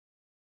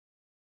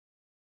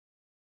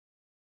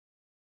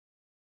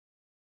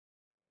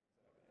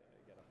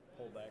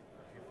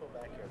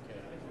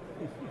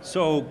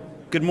So,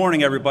 good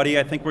morning, everybody.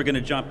 I think we're going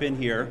to jump in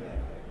here.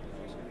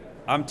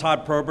 I'm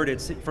Todd Probert.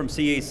 It's from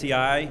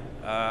CACI.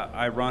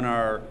 I run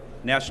our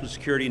National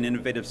Security and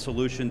Innovative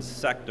Solutions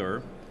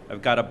sector.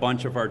 I've got a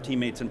bunch of our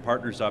teammates and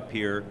partners up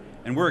here,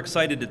 and we're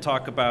excited to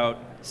talk about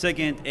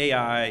SIGINT,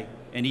 AI,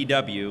 and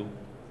EW,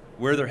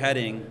 where they're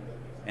heading,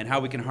 and how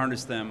we can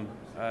harness them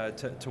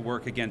to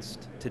work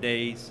against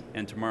today's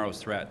and tomorrow's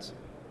threats.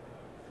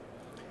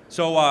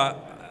 So,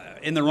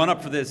 in the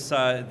run-up for this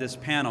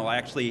panel, I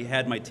actually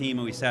had my team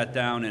and we sat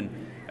down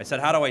and I said,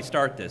 how do I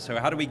start this? So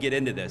how do we get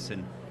into this?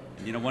 And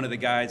one of the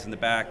guys in the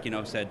back,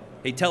 said,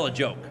 hey, tell a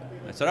joke.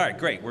 I said, all right,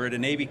 great. We're at a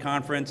Navy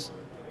conference.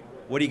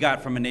 What do you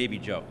got from a Navy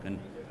joke? And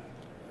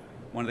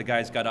one of the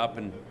guys got up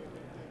and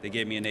they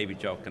gave me a Navy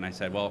joke. And I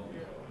said, well,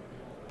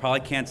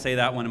 probably can't say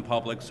that one in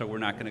public, so we're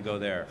not going to go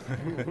there.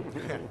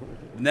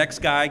 The next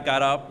guy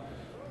got up,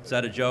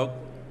 said a joke.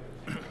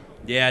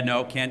 Yeah,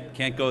 no,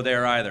 can't go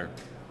there either.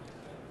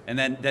 And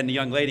then the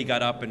young lady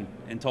got up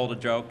and told a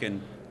joke,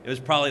 and it was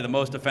probably the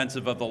most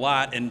offensive of the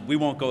lot, and we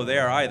won't go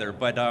there either.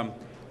 But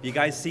you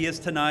guys see us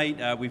tonight.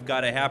 We've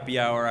got a happy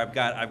hour. I've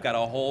got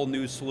a whole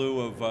new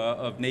slew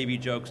of Navy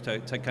jokes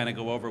to kind of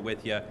go over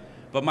with you.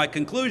 But my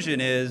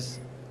conclusion is,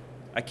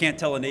 I can't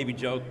tell a Navy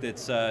joke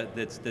that's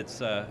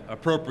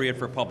appropriate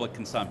for public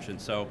consumption.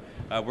 So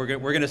we're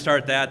going to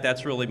start that.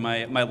 That's really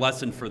my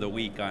lesson for the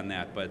week on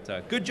that.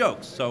 But good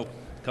jokes. So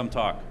come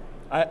talk.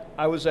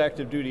 I was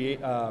active duty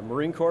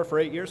Marine Corps for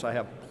 8 years. I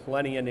have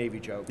plenty of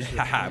Navy jokes.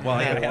 Well,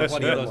 I had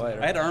plenty of those.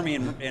 I had Army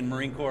and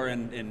Marine Corps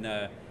and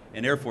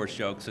Air Force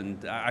jokes,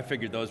 and I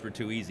figured those were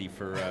too easy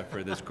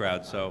for this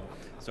crowd. So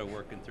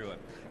working through it.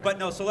 But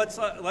no, so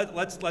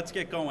let's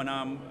get going.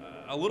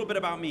 A little bit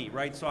about me,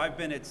 right? So I've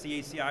been at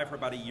CACI for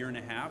about a year and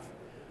a half.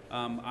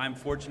 I'm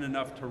fortunate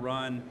enough to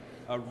run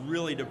a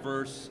really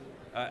diverse,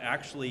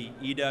 actually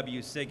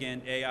EW,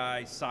 SIGINT,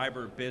 AI,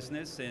 cyber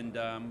business, and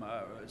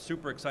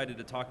super excited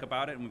to talk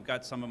about it. And we've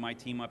got some of my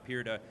team up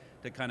here to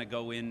kind of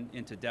go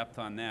into depth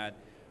on that.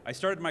 I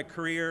started my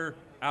career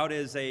out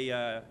as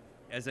an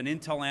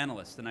Intel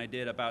analyst, and I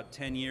did about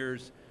 10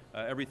 years,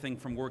 everything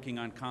from working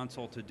on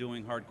console to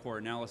doing hardcore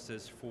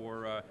analysis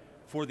for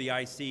the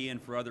IC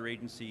and for other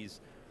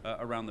agencies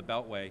around the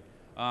Beltway.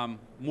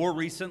 More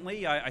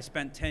recently, I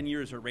spent 10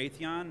 years at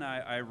Raytheon.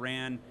 I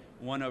ran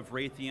one of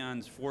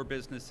Raytheon's 4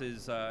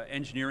 businesses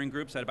engineering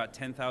groups. I had about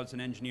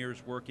 10,000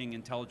 engineers working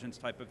intelligence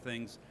type of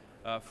things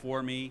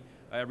for me,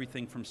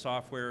 everything from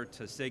software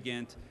to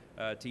SIGINT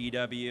to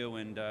EW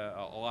and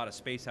a lot of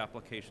space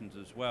applications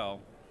as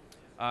well.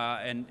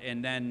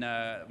 And then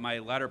my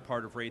latter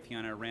part of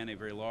Raytheon, I ran a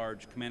very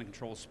large command and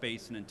control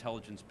space and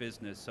intelligence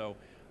business. So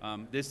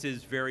this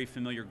is very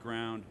familiar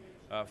ground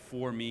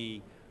for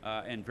me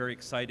and very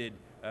excited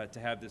to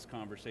have this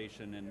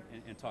conversation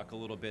and talk a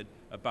little bit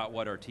about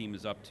what our team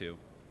is up to.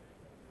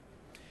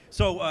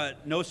 So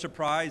no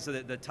surprise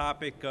that the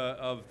topic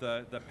of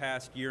the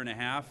past year and a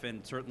half,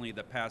 and certainly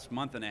the past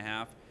month and a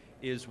half,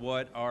 is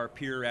what our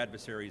peer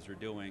adversaries are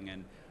doing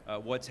and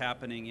what's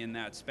happening in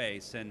that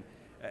space. And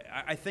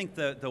I think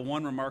the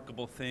one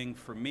remarkable thing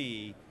for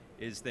me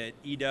is that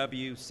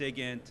EW,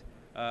 SIGINT,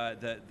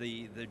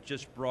 the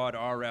just broad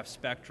RF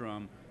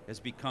spectrum has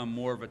become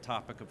more of a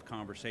topic of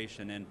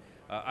conversation. And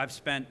I've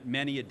spent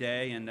many a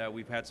day, and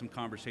we've had some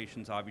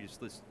conversations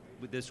obviously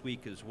this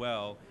week as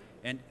well,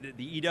 and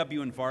the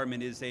EW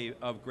environment is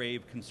of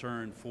grave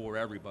concern for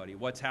everybody.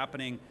 What's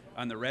happening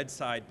on the red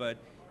side, but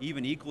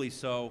even equally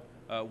so,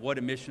 what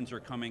emissions are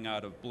coming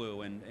out of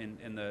blue, and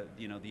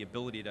the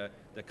ability to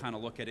kind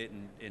of look at it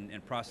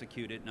and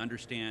prosecute it and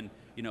understand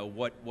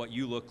what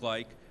you look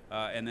like,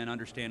 and then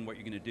understand what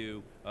you're going to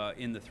do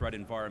in the threat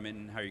environment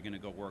and how you're going to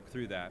go work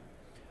through that.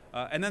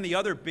 And then the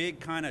other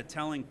big kind of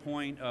telling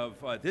point of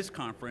this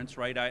conference,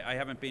 right, I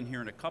haven't been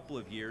here in a couple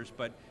of years,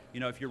 but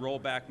if you roll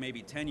back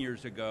maybe 10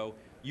 years ago,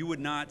 you would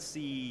not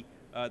see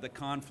the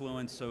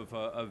confluence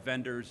of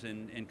vendors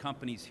and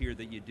companies here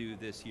that you do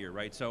this year,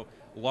 right? So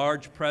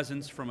large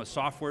presence from a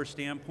software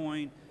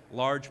standpoint,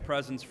 large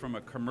presence from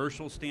a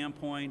commercial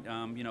standpoint,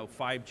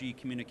 5G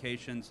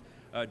communications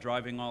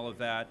driving all of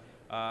that.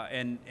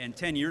 And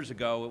 10 years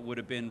ago, it would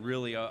have been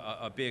really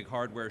a big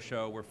hardware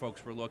show where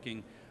folks were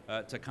looking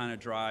to kind of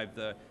drive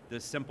the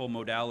simple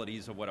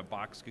modalities of what a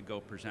box could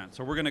go present.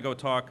 So we're going to go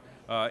talk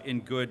in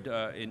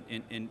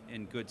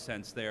good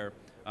sense there.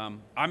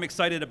 I'm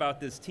excited about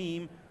this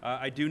team.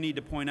 I do need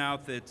to point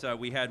out that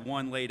we had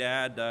one late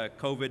ad.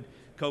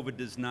 COVID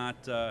does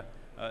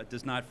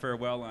not fare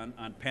well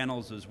on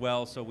panels as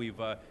well. So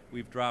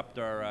we've dropped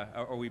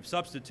or we've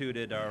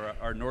substituted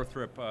our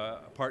Northrop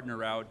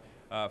partner out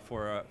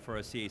for a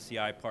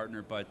CACI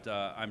partner, but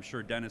I'm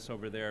sure Dennis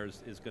over there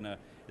is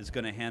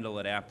going to handle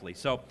it aptly.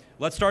 So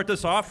let's start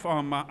this off.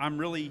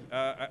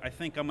 I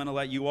think I'm going to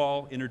let you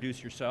all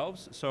introduce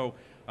yourselves. So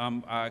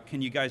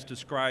can you guys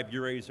describe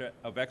your areas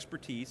of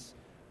expertise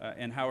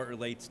and how it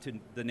relates to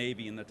the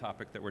Navy and the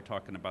topic that we're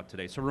talking about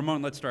today? So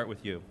Ramon, let's start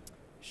with you.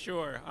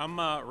 Sure. I'm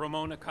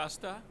Ramon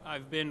Acosta.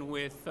 I've been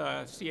with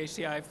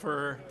CACI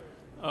for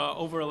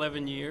over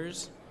 11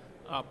 years.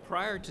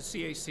 Prior to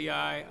CACI,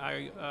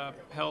 I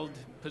held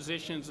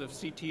positions of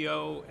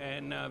CTO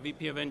and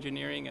VP of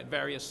Engineering at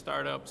various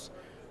startups,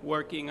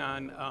 working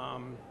on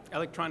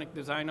electronic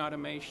design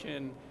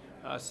automation,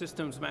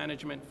 systems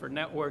management for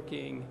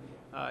networking,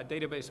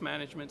 database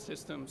management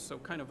systems, so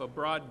kind of a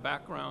broad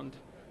background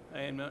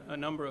in a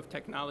number of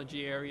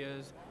technology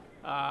areas.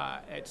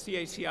 At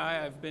CACI,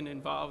 I've been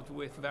involved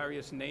with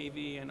various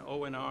Navy and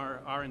ONR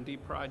R&D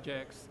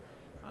projects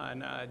on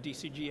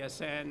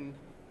DCGSN,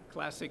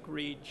 Classic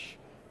Reach,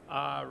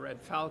 Red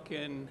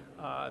Falcon,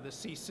 the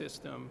C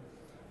system.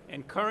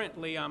 And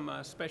currently I'm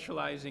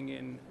specializing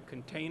in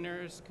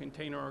containers,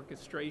 container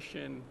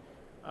orchestration,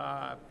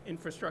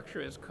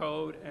 infrastructure as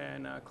code,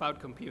 and cloud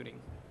computing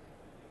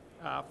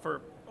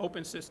for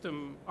open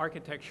system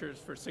architectures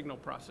for signal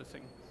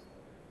processing.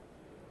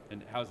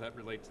 And how does that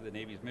relate to the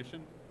Navy's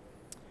mission?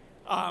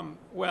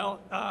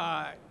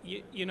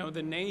 You know,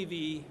 the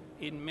Navy,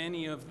 in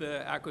many of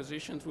the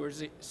acquisitions we're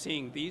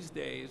seeing these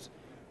days,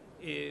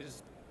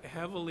 is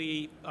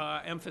heavily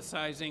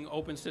emphasizing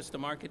open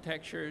system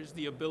architectures,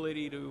 the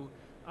ability to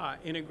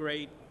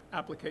integrate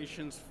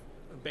applications,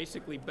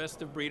 basically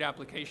best of breed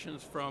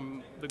applications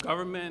from the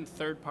government,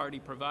 third-party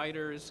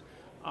providers,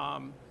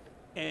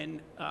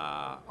 and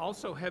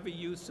also heavy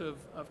use of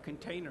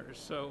containers.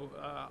 So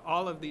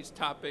all of these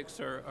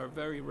topics are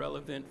very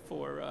relevant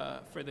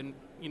for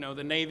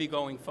the Navy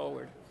going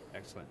forward.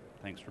 Excellent.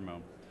 Thanks,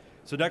 Ramon.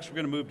 So next we're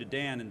going to move to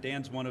Dan, and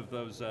Dan's one of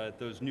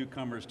those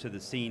newcomers to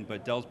the scene,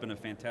 but Dell's been a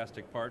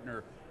fantastic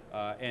partner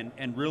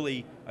and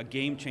really a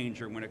game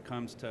changer when it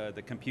comes to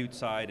the compute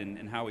side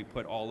and how we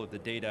put all of the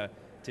data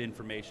to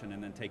information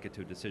and then take it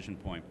to a decision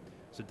point.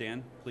 So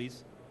Dan,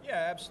 please.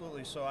 Yeah,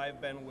 absolutely. So I've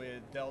been with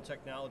Dell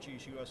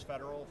Technologies US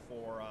Federal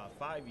for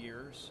 5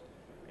 years,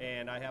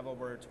 and I have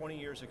over 20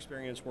 years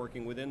experience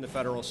working within the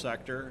federal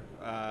sector,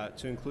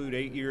 to include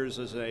 8 years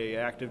as an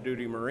active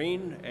duty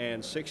Marine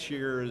and 6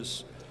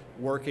 years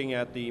working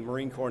at the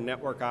Marine Corps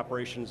Network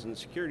Operations and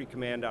Security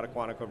Command out of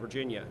Quantico,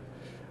 Virginia.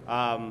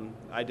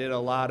 I did a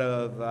lot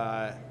of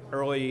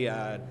early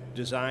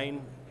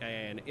design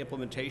and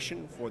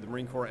implementation for the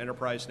Marine Corps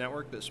Enterprise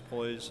Network that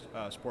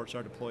supports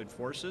our deployed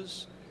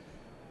forces.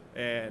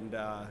 And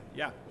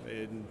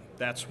and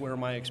that's where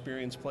my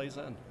experience plays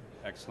in.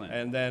 Excellent.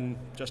 And then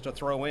just to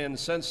throw in,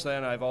 since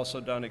then I've also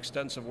done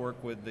extensive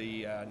work with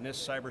the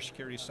NIST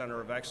Cybersecurity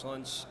Center of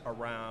Excellence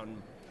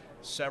around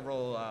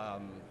several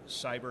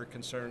cyber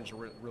concerns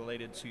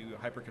related to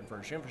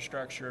hyperconverged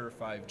infrastructure,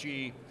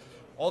 5G,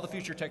 all the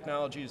future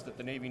technologies that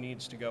the Navy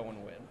needs to go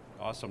and win.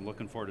 Awesome,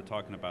 looking forward to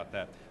talking about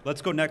that.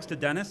 Let's go next to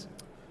Dennis.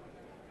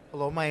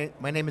 Hello, my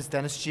name is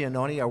Dennis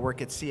Giannoni. I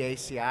work at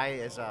CACI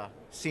as a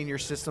senior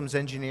systems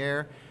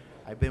engineer.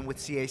 I've been with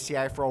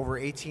CACI for over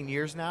 18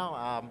 years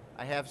now.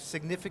 I have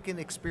significant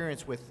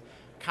experience with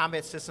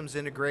combat systems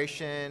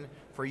integration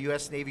for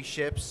U.S. Navy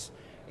ships,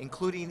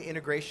 including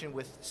integration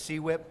with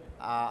CWIP.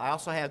 I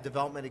also have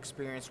development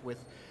experience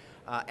with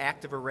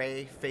active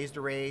array, phased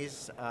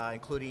arrays,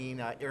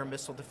 including air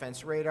missile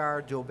defense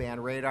radar, dual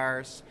band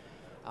radars.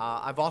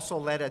 I've also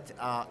led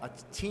a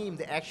team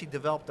that actually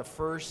developed the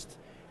first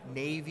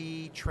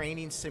Navy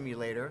training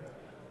simulator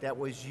that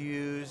was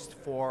used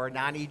for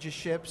non-Aegis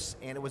ships,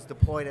 and it was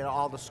deployed at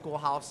all the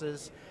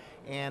schoolhouses.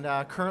 And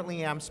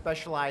currently I'm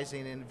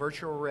specializing in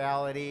virtual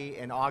reality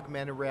and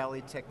augmented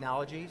reality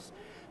technologies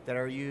that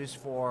are used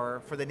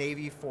for the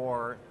Navy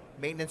for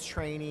maintenance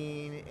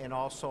training and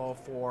also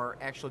for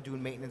actually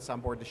doing maintenance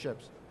on board the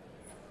ships.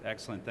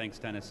 Excellent, thanks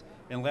Dennis.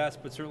 And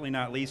last but certainly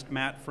not least,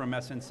 Matt from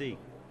SNC.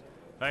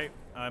 Hi,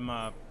 I'm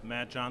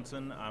Matt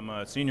Johnson. I'm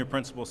a senior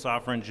principal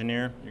software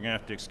engineer. You're gonna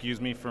have to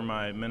excuse me for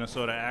my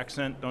Minnesota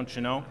accent, don't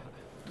you know?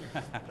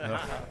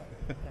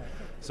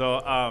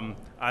 So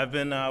I've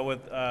been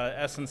with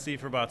SNC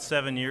for about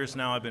 7 years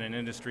now. I've been in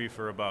industry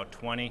for about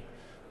 20.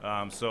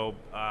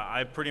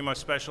 I pretty much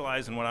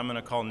specialize in what I'm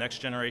gonna call next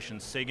generation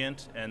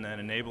SIGINT and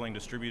then enabling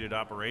distributed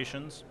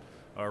operations,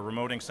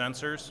 remoting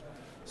sensors.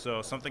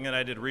 So something that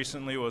I did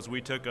recently was we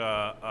took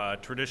a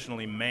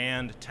traditionally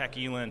manned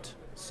tech-elint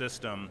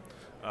system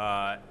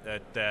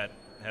that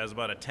has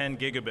about a 10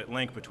 gigabit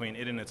link between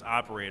it and its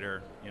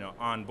operator,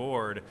 on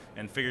board,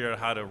 and figured out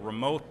how to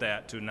remote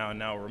that to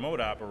now a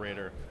remote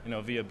operator,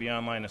 via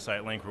beyond line of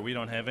sight link where we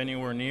don't have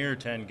anywhere near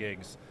 10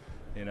 gigs,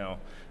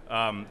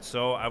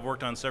 So I've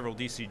worked on several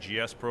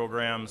DCGS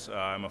programs.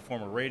 I'm a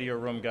former radio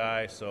room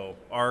guy, so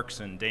ARCs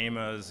and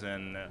DAMAs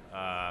and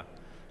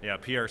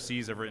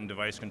PRCs have written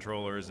device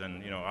controllers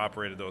and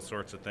operated those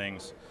sorts of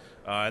things.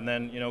 And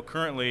then,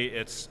 currently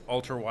it's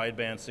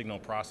ultra-wideband signal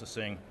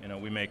processing.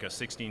 We make a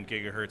 16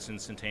 gigahertz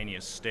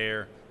instantaneous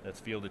stare that's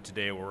fielded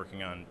today. We're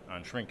working on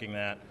shrinking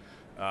that.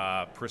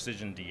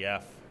 Precision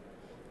DF.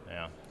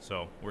 Yeah.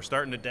 So we're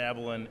starting to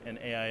dabble in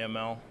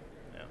AI/ML.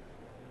 Yeah.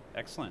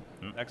 Excellent.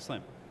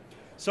 Excellent.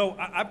 So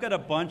I've got a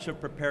bunch of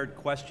prepared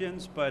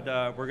questions, but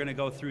we're going to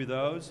go through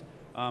those.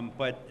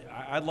 But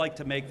I'd like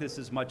to make this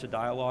as much a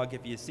dialogue.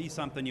 If you see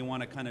something you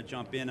want to kind of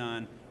jump in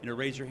on,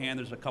 raise your hand.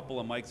 There's a couple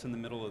of mics in the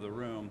middle of the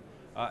room.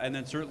 and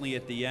then certainly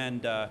at the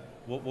end,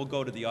 we'll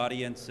go to the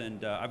audience,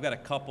 and I've got a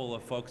couple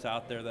of folks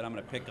out there that I'm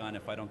going to pick on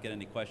if I don't get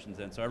any questions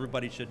in. So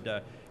everybody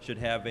should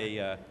have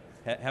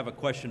a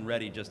question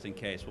ready just in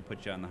case. We'll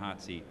put you on the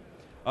hot seat.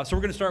 So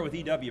we're going to start with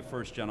EW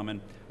first, gentlemen.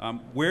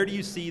 Where do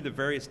you see the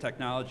various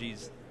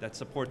technologies that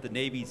support the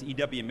Navy's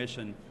EW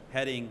mission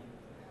heading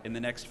in the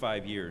next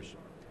 5 years?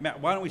 Matt,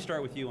 why don't we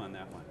start with you on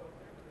that one?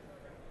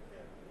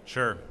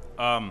 Sure.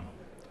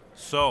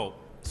 So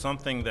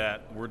something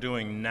that we're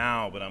doing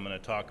now, but I'm going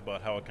to talk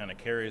about how it kind of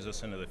carries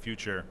us into the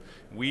future.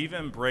 We've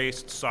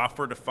embraced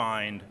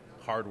software-defined,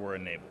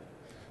 hardware-enabled.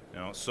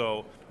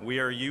 So we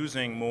are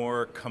using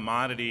more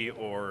commodity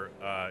or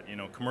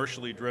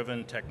commercially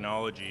driven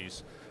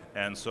technologies.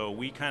 And so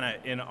we kind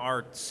of, in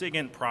our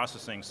SIGINT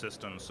processing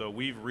system, so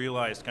we've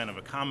realized kind of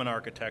a common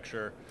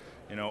architecture,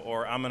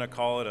 or I'm going to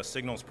call it a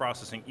signals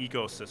processing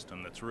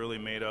ecosystem that's really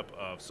made up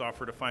of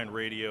software-defined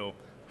radio,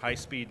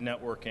 high-speed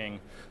networking,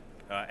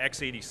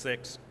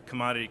 x86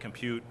 commodity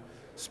compute,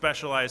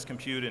 specialized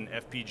compute in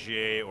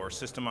FPGA or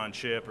system on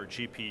chip or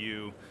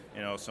GPU,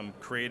 some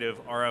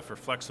creative RF or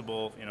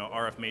flexible,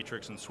 RF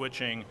matrix and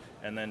switching,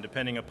 and then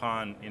depending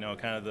upon,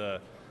 kind of the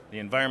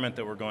environment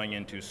that we're going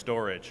into,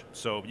 storage.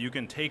 So you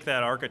can take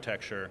that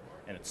architecture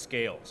and it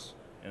scales.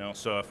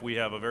 So if we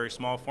have a very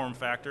small form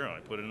factor, I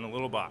put it in a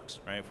little box,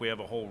 right? If we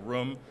have a whole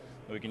room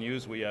that we can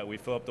use, we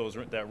fill up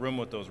that room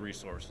with those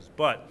resources.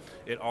 But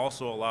it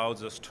also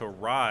allows us to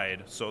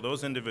ride, so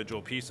those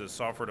individual pieces,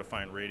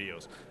 software-defined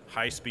radios,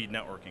 high-speed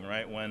networking,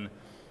 right? When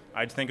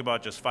I'd think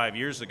about just 5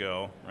 years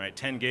ago, right,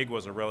 10 gig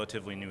was a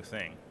relatively new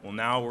thing. Well,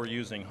 now we're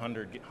using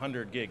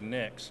 100 gig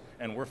NICs,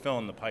 and we're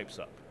filling the pipes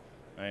up.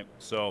 Right?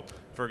 So,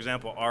 for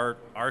example,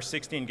 our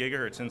 16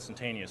 gigahertz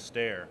instantaneous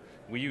stare,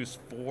 we use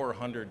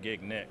 400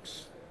 gig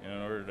NICs in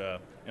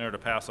order to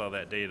pass all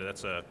that data.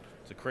 It's a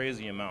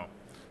crazy amount.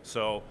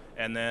 So,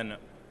 and then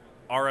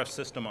RF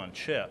system on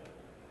chip,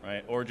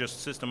 right, or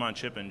just system on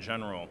chip in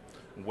general,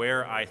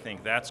 where I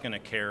think that's going to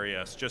carry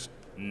us, just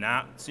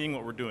not seeing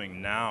what we're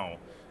doing now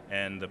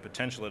and the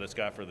potential that it's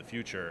got for the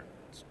future,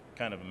 it's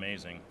kind of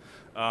amazing.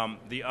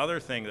 The other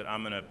thing that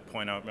I'm going to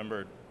point out,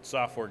 remember,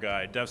 software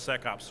guy,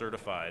 DevSecOps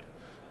certified.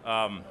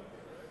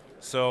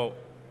 So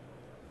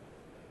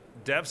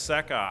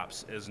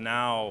DevSecOps is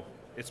now,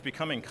 it's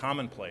becoming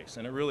commonplace,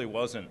 and it really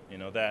wasn't,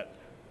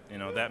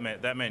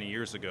 that many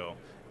years ago.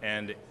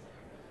 And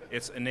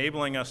it's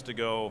enabling us to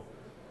go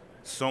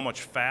so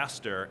much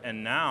faster,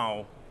 and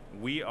now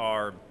we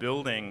are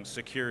building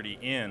security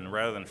in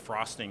rather than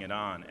frosting it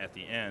on at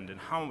the end. And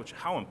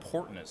how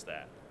important is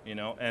that?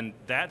 And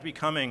that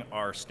becoming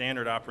our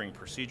standard operating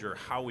procedure,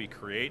 how we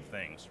create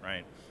things,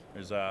 right?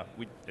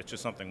 It's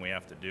just something we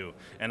have to do.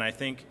 And I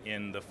think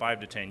in the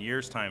 5 to 10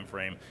 years time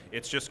frame,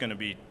 it's just going to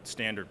be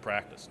standard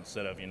practice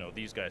instead of,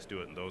 these guys do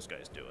it and those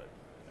guys do it.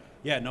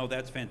 Yeah, no,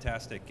 that's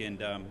fantastic.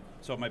 And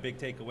so my big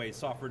takeaway is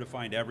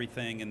software-defined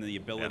everything and the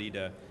ability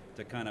to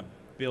kind of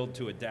build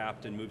to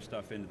adapt and move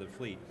stuff into the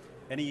fleet.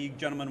 Any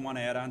gentlemen want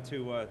to add on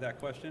to that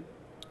question?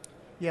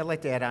 Yeah, I'd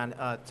like to add on,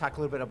 talk a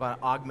little bit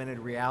about augmented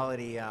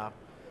reality. A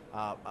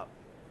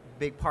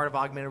big part of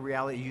augmented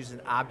reality is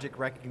using object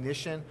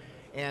recognition.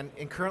 And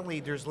currently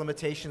there's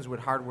limitations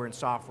with hardware and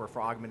software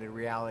for augmented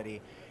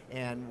reality.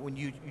 And when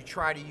you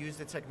try to use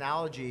the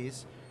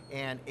technologies,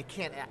 and it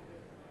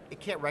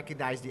can't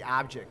recognize the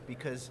object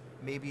because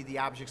maybe the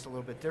object's a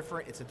little bit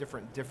different, it's a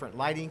different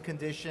lighting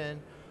condition,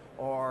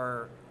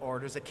 or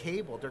there's a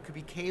cable. There could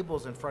be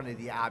cables in front of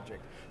the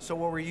object. So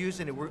what we're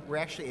using, we're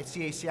actually, at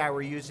CACI,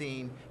 we're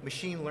using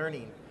machine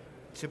learning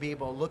to be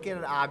able to look at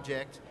an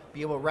object,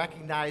 be able to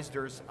recognize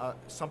there's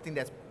something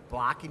that's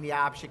blocking the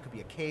object. It could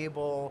be a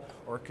cable,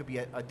 or it could be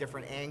a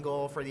different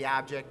angle for the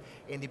object,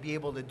 and to be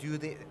able to do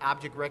the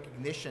object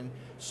recognition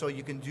so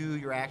you can do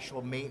your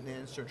actual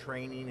maintenance or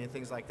training and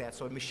things like that.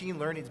 So machine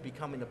learning is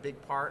becoming a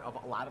big part of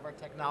a lot of our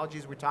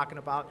technologies we're talking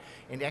about,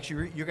 and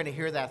actually you're going to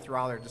hear that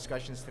throughout our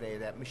discussions today,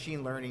 that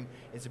machine learning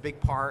is a big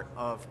part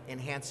of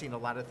enhancing a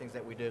lot of things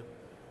that we do.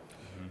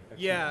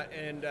 Yeah,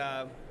 and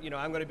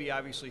I'm going to be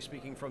obviously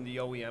speaking from the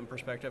OEM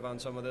perspective on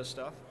some of this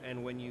stuff,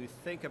 and when you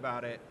think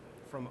about it,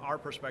 from our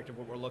perspective,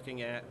 what we're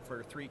looking at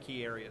for 3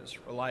 key areas: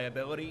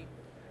 reliability,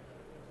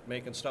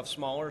 making stuff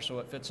smaller so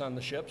it fits on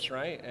the ships,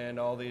 right, and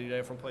all the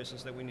different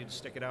places that we need to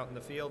stick it out in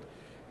the field,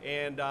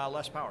 and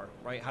less power,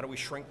 right? How do we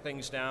shrink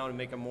things down and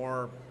make them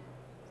more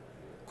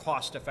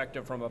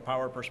cost-effective from a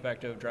power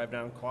perspective, drive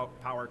down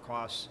power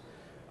costs?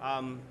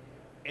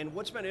 And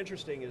what's been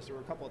interesting is there were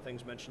a couple of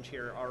things mentioned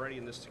here already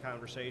in this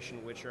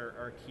conversation which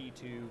are key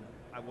to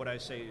what I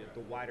say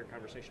the wider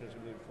conversation as we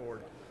move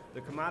forward.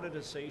 The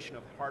commoditization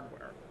of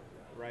hardware,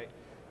 right,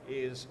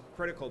 is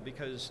critical,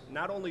 because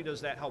not only does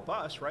that help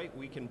us, right,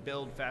 we can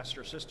build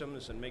faster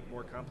systems and make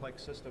more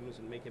complex systems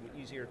and make them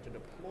easier to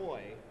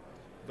deploy,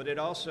 but it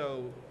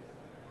also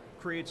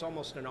creates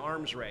almost an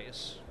arms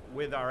race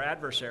with our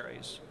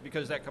adversaries,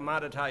 because that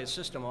commoditized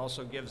system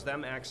also gives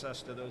them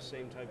access to those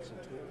same types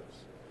of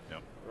tools.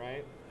 Yep.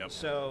 Right? Yep.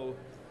 So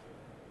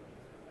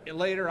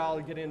Later,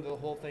 I'll get into the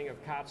whole thing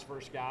of COTS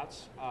versus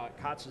GOTS.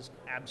 COTS is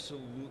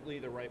absolutely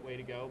the right way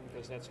to go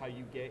because that's how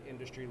you get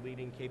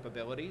industry-leading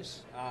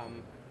capabilities.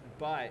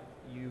 But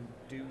you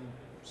do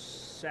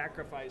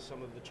sacrifice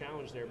some of the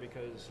challenge there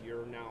because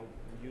you're now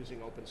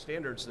using open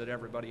standards that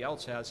everybody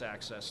else has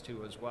access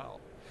to as well.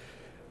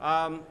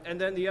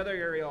 And then the other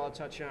area I'll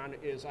touch on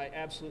is I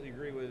absolutely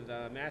agree with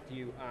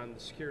Matthew on the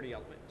security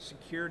element.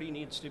 Security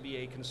needs to be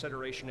a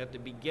consideration at the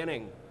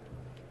beginning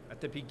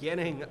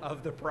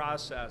of the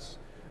process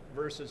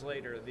versus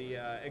later. The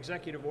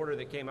executive order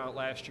that came out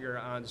last year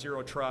on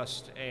zero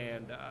trust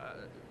and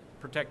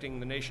protecting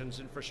the nation's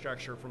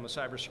infrastructure from a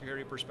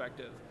cybersecurity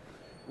perspective,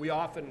 we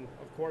often,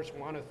 of course,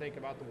 want to think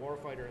about the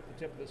warfighter at the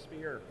tip of the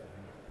spear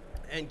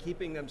and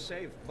keeping them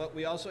safe, but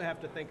we also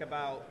have to think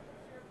about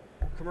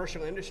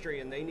commercial industry,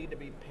 and they need to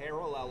be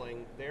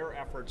paralleling their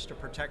efforts to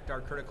protect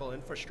our critical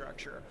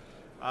infrastructure.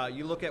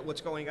 You look at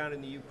what's going on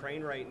in the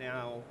Ukraine right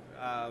now,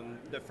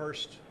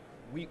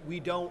 we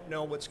don't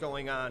know what's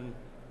going on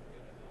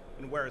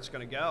and where it's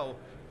going to go,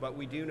 but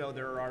we do know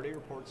there are already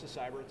reports of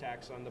cyber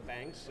attacks on the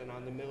banks and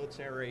on the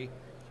military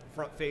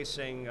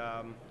front-facing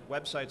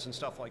websites and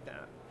stuff like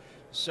that.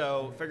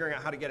 So figuring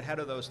out how to get ahead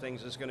of those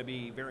things is going to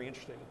be very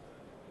interesting.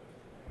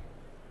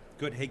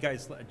 Good. Hey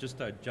guys,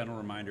 just a general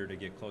reminder to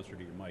get closer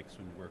to your mics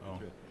when you're working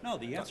through it. No,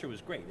 the answer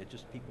was great. It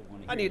just people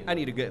want to hear I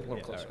need to get a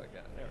little closer right. like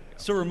that. There we go.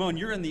 So Ramon,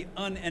 you're in the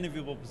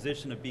unenviable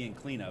position of being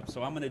cleanup.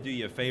 So I'm going to do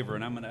you a favor,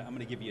 and I'm going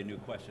to give you a new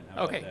question.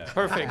 How Okay, about that?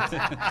 perfect.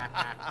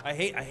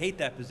 I hate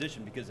that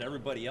position because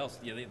everybody else,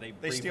 they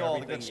bring steal all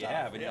the everything good you stuff.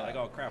 have, and you're like,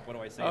 oh crap, what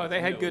do I say? Oh, It's they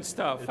had new. good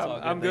stuff. It's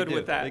all I'm good They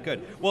with do. that. They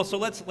good. Well, so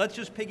let's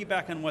just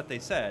piggyback on what they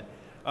said.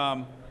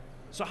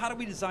 So how do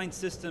we design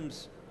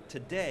systems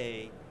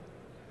today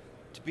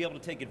to be able to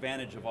take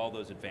advantage of all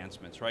those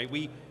advancements, right?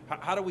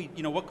 How do we,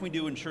 what can we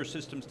do to ensure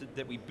systems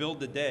that we build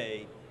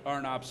today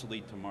aren't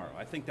obsolete tomorrow?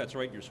 I think that's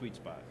right in your sweet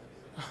spot.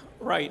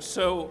 Right,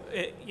 so,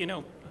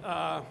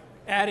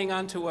 adding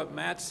on to what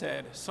Matt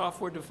said,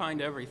 software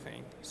defined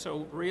everything.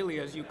 So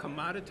really, as you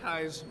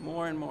commoditize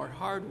more and more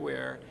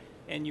hardware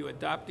and you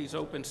adopt these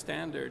open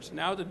standards,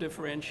 now the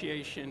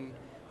differentiation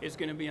is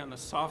going to be on the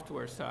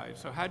software side.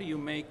 So how do you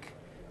make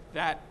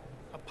that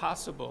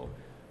possible?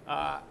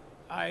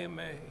 I am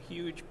a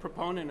huge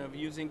proponent of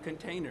using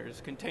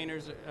containers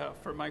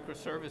for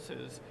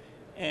microservices,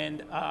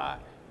 and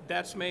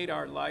that's made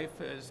our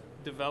life as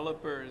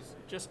developers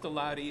just a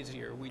lot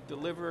easier. We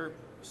deliver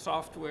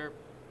software,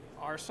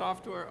 our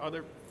software,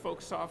 other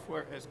folks'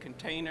 software as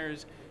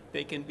containers.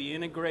 They can be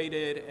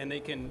integrated and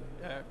they can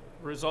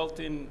result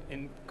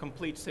in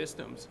complete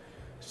systems.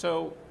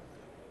 So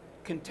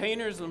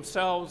containers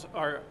themselves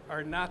are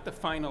not the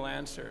final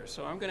answer.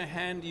 So I'm going to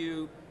hand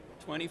you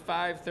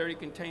 25, 30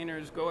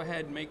 containers, go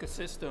ahead and make a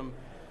system.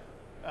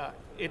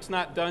 It's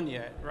not done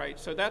yet, right?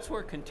 So that's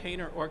where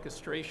container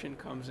orchestration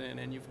comes in,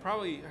 and you've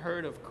probably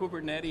heard of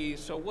Kubernetes.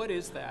 So what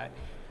is that?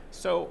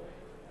 So,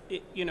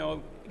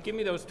 give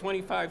me those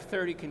 25,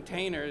 30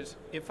 containers.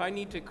 If I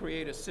need to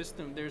create a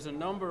system, there's a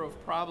number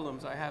of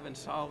problems I haven't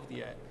solved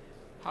yet.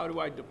 How do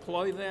I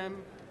deploy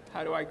them?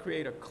 How do I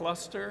create a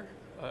cluster?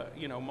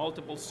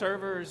 Multiple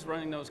servers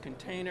running those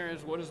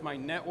containers. What does my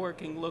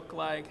networking look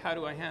like? How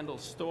do I handle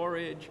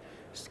storage,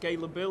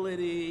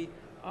 scalability,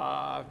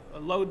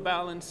 load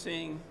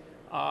balancing,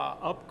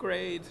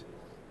 upgrades?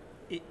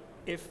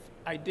 If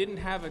I didn't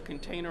have a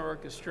container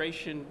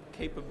orchestration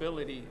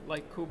capability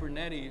like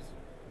Kubernetes,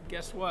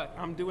 guess what?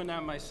 I'm doing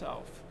that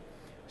myself.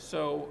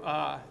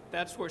 So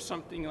that's where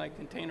something like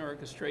container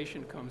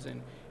orchestration comes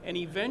in. And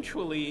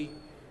eventually,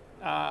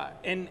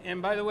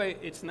 and by the way,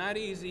 it's not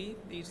easy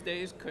these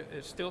days.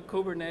 Still,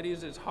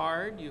 Kubernetes is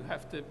hard. You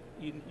have to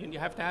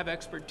have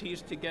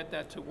expertise to get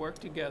that to work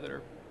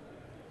together.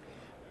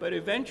 But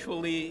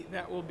eventually,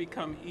 that will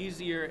become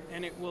easier,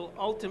 and it will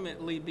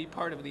ultimately be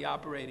part of the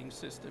operating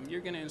system. You're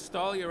going to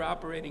install your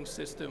operating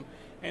system,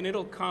 and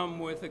it'll come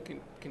with a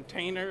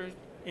container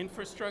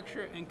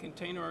infrastructure and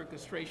container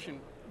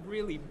orchestration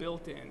really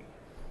built in.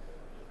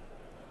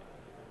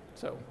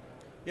 So,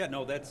 yeah,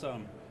 no, that's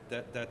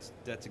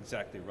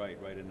exactly right,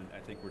 and I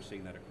think we're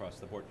seeing that across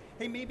the board.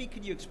 Hey, maybe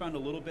could you expound a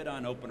little bit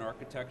on open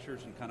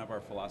architectures and kind of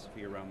our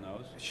philosophy around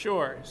those?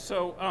 Sure.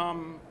 So,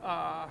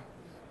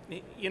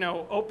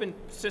 open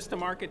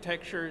system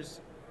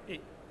architectures,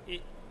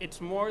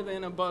 it's more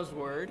than a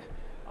buzzword.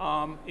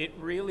 It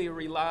really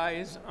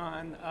relies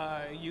on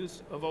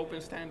use of open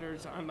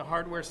standards. On the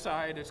hardware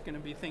side, it's going to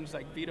be things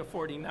like Vita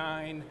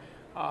 49,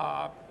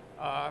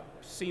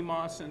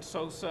 CMOS and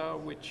SOSA,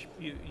 which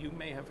you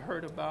may have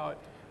heard about.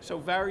 So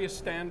various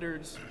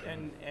standards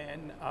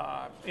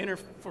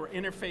for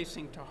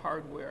interfacing to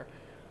hardware.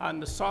 On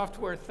the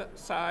software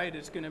side,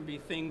 it's going to be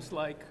things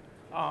like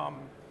the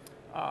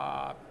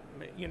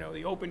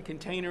Open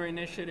Container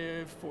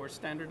Initiative for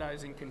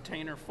standardizing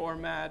container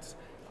formats,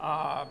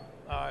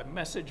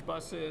 message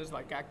buses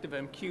like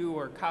ActiveMQ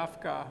or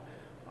Kafka.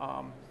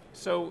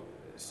 So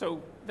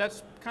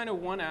that's kind of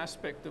one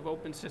aspect of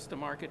open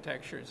system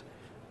architectures.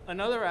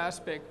 Another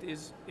aspect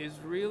is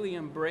really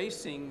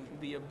embracing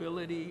the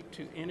ability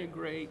to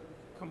integrate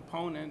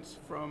components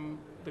from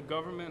the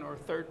government or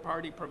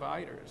third-party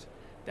providers.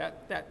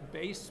 That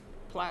base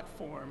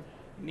platform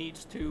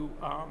needs to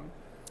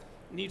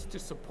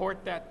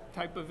support that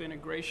type of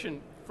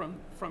integration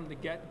from the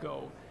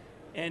get-go.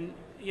 And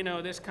you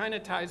know, this kind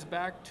of ties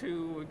back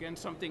to, again,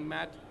 something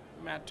Matt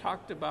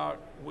talked about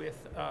with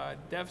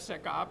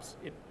DevSecOps.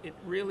 It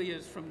really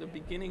is from the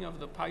beginning of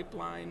the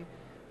pipeline,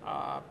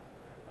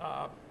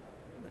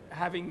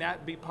 having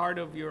that be part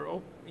of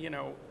your, you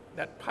know,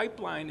 that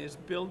pipeline is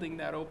building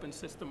that open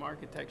system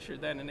architecture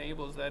that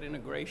enables that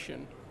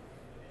integration.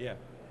 Yeah,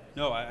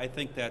 no, I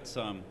think that's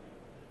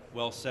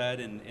well said,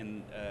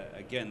 and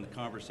again, the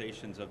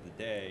conversations of the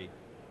day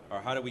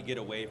are how do we get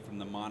away from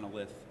the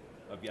monolith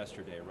of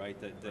yesterday, right?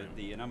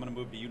 And I'm going to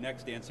move to you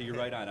next, Dan, so you're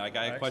right on. I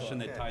got a question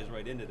that ties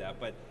right into that,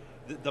 but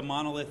the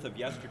monolith of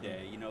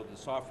yesterday, you know, the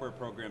software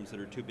programs that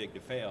are too big to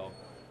fail,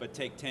 but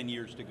take 10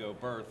 years to go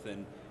birth,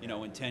 and you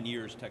know, in 10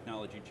 years,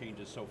 technology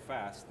changes so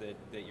fast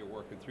that you're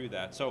working through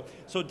that. So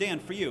Dan,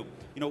 for you,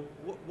 you know,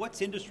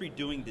 what's industry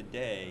doing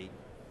today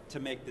to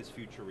make this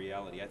future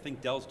reality? I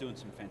think Dell's doing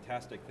some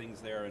fantastic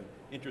things there, and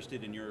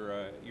interested in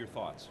your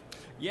thoughts.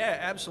 Yeah,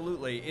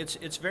 absolutely.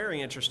 It's very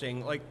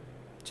interesting. Like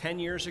 10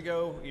 years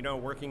ago, you know,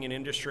 working in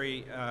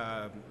industry,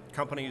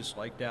 companies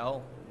like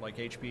Dell, like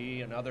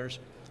HP and others,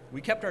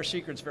 we kept our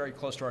secrets very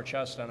close to our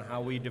chest on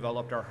how we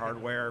developed our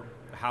hardware,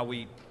 how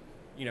we,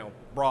 you know,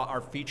 brought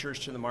our features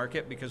to the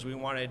market, because we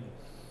wanted,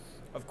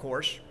 of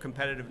course,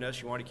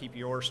 competitiveness. You want to keep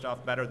your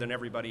stuff better than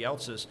everybody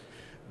else's.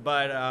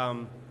 But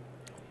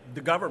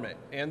the government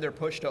and their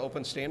push to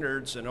open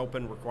standards and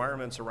open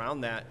requirements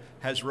around that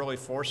has really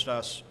forced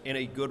us in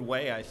a good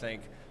way, I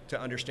think, to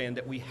understand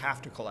that we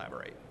have to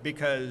collaborate.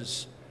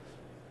 Because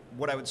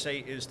what I would say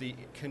is the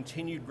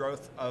continued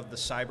growth of the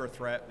cyber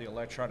threat, the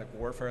electronic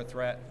warfare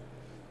threat,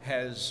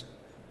 has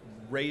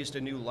raised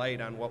a new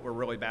light on what we're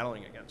really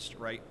battling against,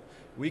 right?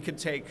 We could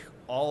take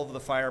all of the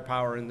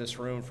firepower in this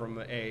room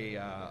from a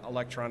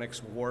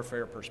electronics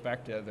warfare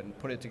perspective and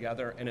put it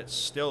together, and it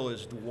still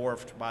is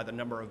dwarfed by the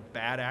number of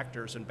bad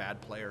actors and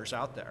bad players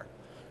out there,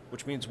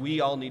 which means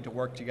we all need to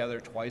work together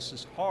twice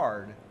as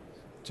hard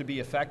to be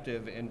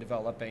effective in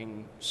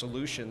developing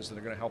solutions that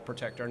are going to help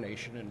protect our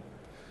nation and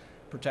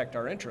protect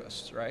our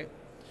interests, right?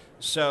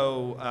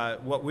 So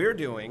what we're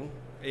doing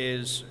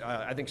is,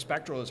 I think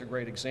Spectral is a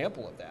great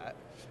example of that,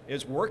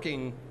 is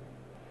working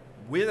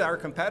with our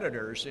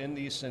competitors in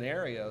these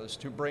scenarios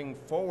to bring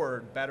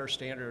forward better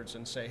standards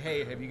and say,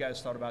 hey, have you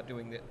guys thought about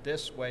doing it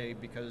this way?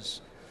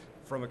 Because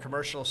from a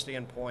commercial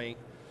standpoint,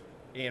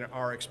 in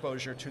our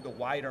exposure to the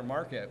wider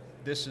market,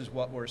 this is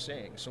what we're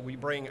seeing. So we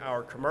bring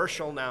our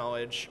commercial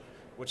knowledge,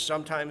 which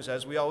sometimes,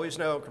 as we always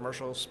know,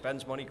 commercial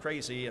spends money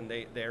crazy, and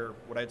they're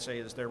what I'd say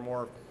is they're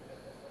more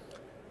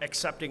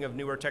accepting of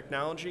newer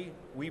technology.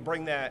 We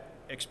bring that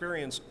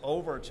experience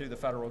over to the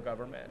federal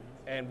government,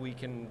 and we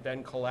can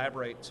then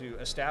collaborate to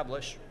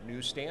establish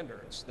new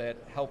standards that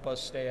help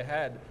us stay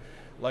ahead,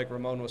 like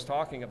Ramon was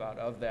talking about,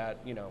 of that,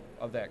 you know,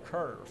 of that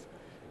curve.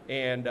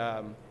 And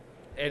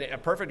a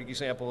perfect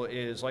example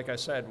is, like I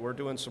said, we're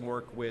doing some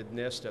work with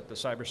NIST at the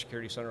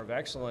Cybersecurity Center of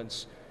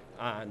Excellence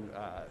on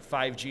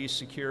 5G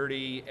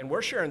security, and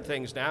we're sharing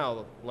things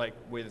now, like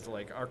with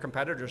like our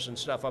competitors and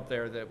stuff up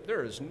there, that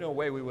there is no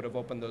way we would have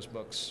opened those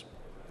books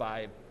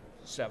 5,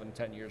 7,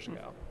 10 years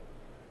ago.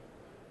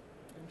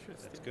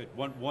 That's good.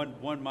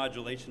 One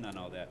modulation on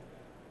all that.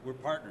 We're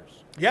partners.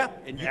 Yeah,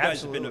 and you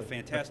guys have been a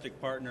fantastic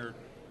partner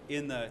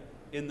in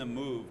the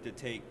move to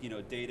take, you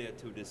know, data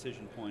to a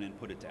decision point and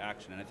put it to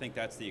action. And I think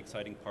that's the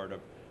exciting part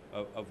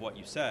of what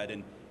you said.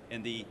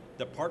 And the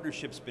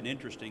partnership's been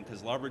interesting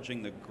because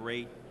leveraging the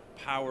great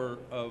power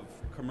of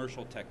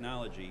commercial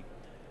technology,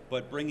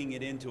 but bringing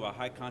it into a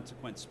high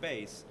consequence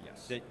space.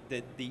 Yes.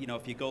 That you know,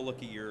 if you go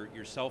look at your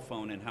cell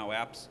phone and how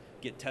apps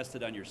get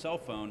tested on your cell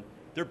phone,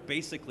 they're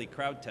basically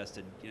crowd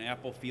tested. You know,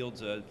 Apple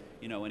fields an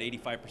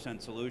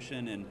 85%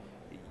 solution, and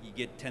you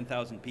get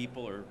 10,000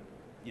 people or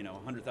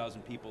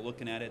 100,000 people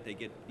looking at it. They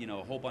get a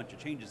whole bunch of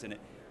changes in it.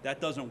 That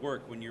doesn't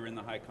work when you're in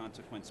the high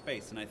consequence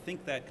space. And I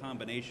think that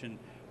combination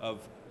of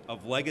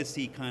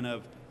legacy kind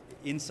of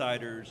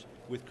insiders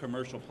with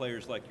commercial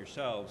players like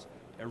yourselves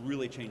are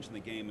really changing the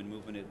game and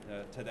moving it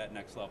to that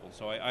next level.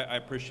 So I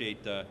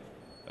appreciate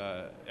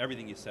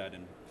everything you said,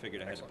 and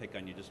figured I had to pick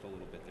on you just a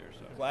little bit there.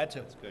 So glad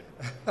to. That's good.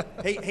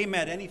 hey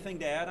Matt, anything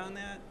to add on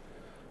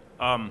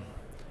that?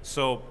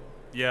 So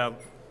yeah,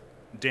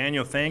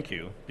 Daniel, thank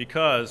you,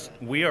 because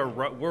we're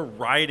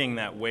riding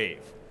that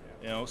wave.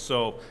 You know,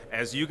 so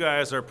as you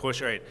guys are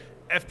pushing, right,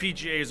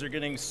 FPGAs are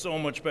getting so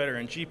much better,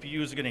 and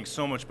GPUs are getting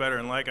so much better.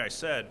 And like I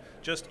said,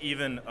 just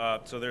even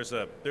so, there's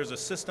a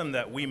system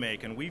that we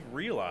make, and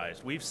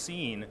we've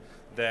seen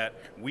that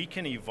we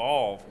can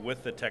evolve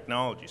with the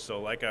technology.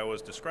 So like I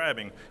was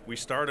describing, we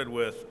started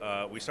with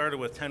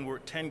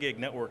 10 gig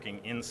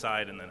networking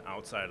inside and then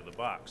outside of the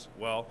box.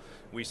 Well,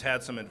 we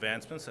had some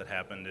advancements that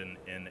happened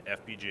in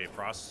FPGA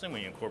processing.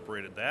 We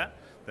incorporated that.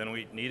 Then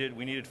we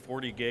needed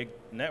 40 gig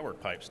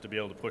network pipes to be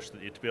able to push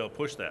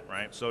that,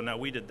 right? So now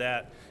we did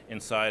that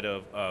inside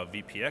of a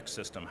VPX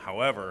system.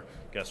 However,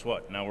 guess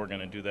what? Now we're going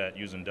to do that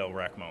using Dell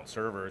rack mount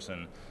servers,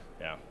 and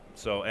yeah.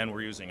 So, and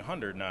we're using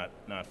 100, not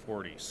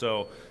 40.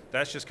 So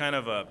that's just kind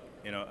of a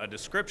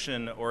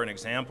description or an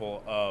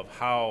example of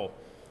how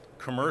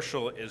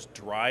commercial is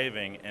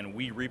driving, and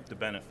we reap the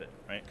benefit,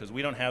 right? Because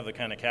we don't have the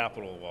kind of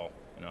capital. Well,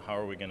 how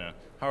are we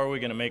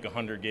gonna make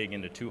 100 gig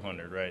into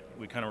 200, right?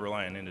 We kind of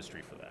rely on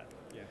industry for that.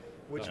 Yeah.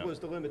 Which was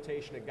the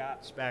limitation of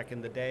GOTS back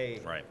in the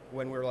day, right?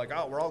 When we were like,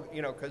 oh, we're all,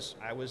 because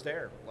I was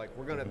there. Like,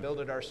 we're going to build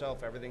it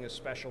ourselves. Everything is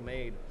special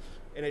made.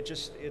 And it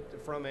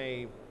from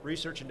a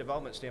research and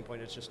development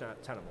standpoint, it's just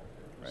not tenable.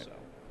 Right. So.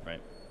 Right.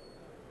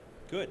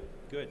 Good.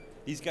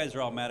 These guys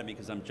are all mad at me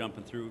because I'm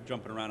jumping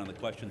around on the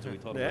questions that we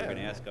told them we were going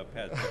to ask up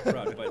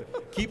front.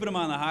 But keeping them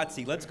on the hot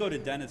seat. Let's go to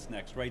Dennis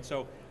next, right?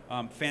 So,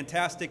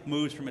 fantastic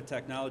moves from a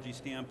technology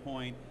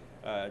standpoint,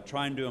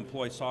 trying to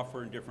employ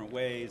software in different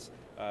ways,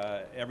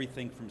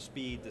 everything from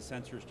speed to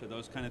sensors to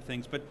those kind of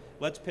things. But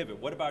let's pivot.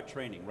 What about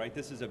training, right?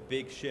 This is a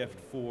big shift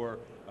for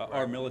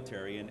our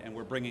military, and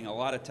we're bringing a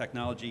lot of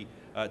technology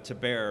to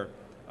bear.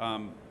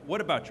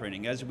 What about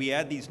training? As we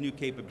add these new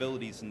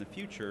capabilities in the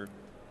future,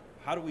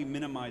 how do we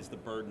minimize the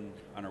burden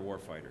on our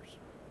warfighters?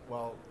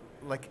 Well,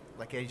 like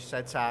you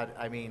said, Todd,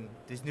 I mean,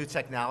 these new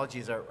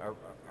technologies are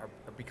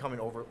becoming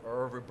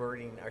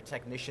overburdening our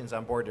technicians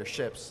on board their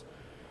ships.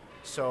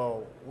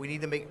 So we need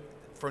to make,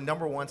 from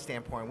number one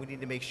standpoint, we need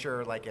to make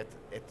sure, like at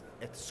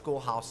the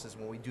schoolhouses,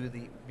 when we do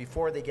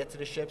before they get to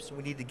the ships,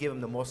 we need to give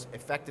them the most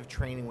effective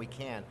training we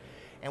can.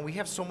 And we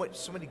have so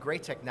many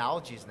great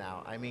technologies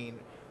now. I mean,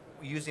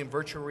 using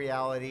virtual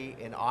reality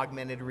and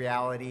augmented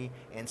reality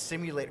and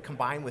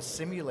combined with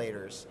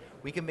simulators,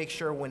 we can make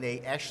sure when they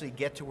actually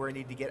get to where they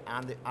need to get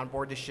on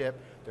board the ship,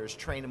 there's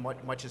training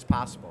much as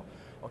possible.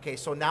 Okay,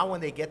 so now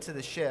when they get to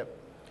the ship,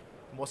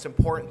 the most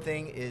important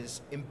thing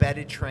is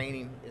embedded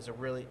training is a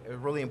really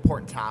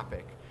important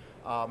topic.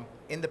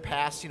 In the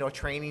past,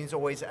 training is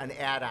always an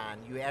add-on.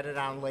 You add it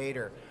on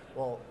later.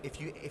 Well, if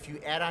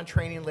you add on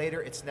training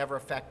later, it's never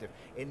effective.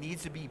 It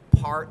needs to be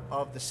part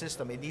of the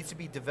system. It needs to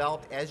be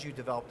developed as you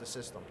develop the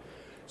system.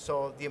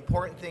 So the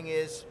important thing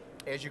is,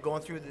 as you're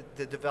going through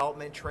the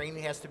development,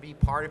 training has to be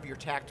part of your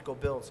tactical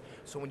builds.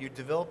 So when you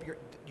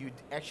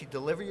actually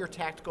deliver your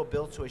tactical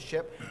build to a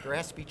ship, there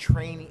has to be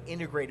training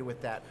integrated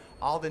with that.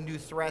 All the new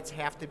threats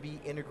have to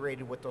be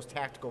integrated with those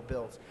tactical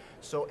builds.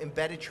 So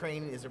embedded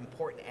training is an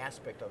important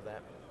aspect of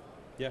that.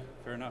 Yeah,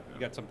 fair enough. You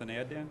got something to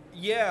add, Dan?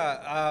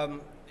 Yeah,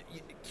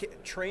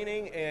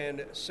 training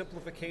and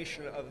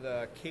simplification of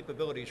the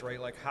capabilities, right?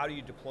 Like, how do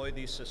you deploy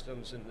these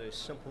systems in the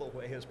simple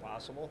way as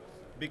possible?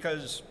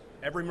 Because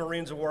every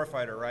Marine's a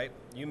warfighter, right?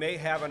 You may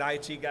have an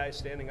IT guy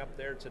standing up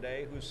there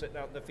today who's sitting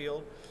out in the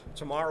field.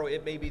 Tomorrow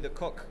it may be the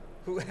cook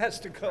who has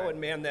to go and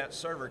man that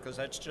server, because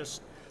that's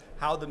just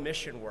how the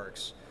mission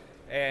works.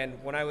 And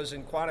when I was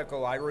in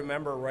Quantico, I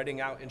remember writing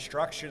out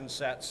instruction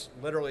sets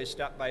literally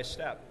step by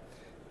step,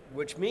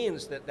 which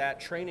means that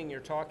training you're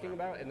talking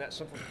about and that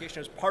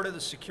simplification is part of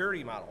the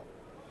security model.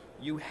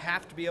 You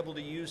have to be able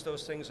to use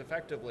those things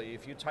effectively.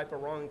 If you type a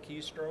wrong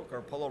keystroke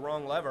or pull a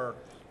wrong lever,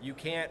 you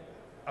can't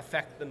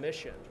affect the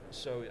mission.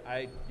 So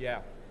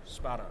yeah,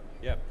 spot on.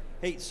 Yeah.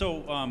 Hey,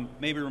 so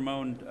maybe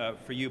Ramon,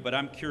 for you, but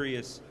I'm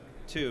curious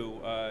too,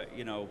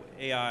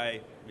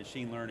 AI,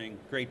 machine learning,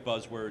 great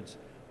buzzwords.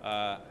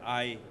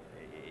 I,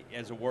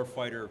 as a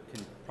warfighter,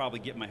 can probably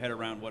get my head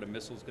around what a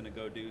missile's gonna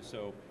go do,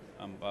 so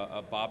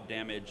a bomb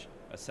damage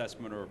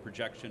assessment or a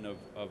projection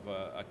of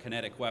a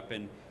kinetic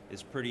weapon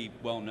is pretty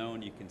well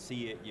known. You can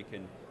see it. You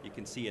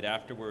can see it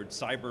afterwards.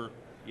 Cyber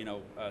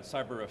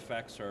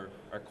effects are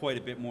quite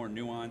a bit more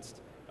nuanced.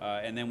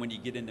 And then when you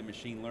get into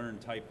machine learn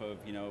type of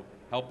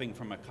helping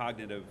from a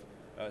cognitive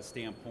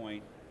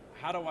standpoint,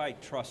 how do I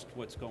trust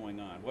what's going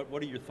on?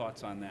 What are your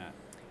thoughts on that?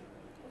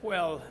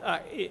 Well,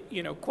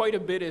 quite a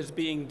bit is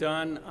being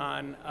done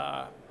on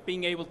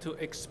being able to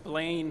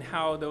explain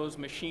how those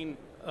machine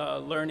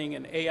learning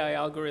and AI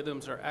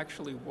algorithms are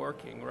actually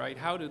working, right?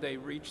 How do they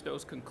reach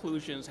those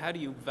conclusions? How do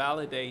you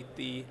validate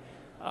the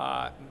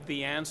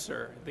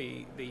answer,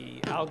 the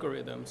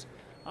algorithms?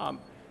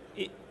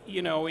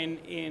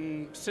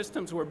 In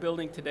systems we're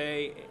building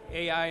today,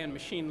 AI and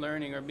machine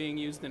learning are being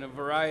used in a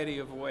variety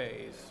of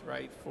ways,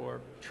 right?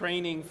 For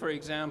training, for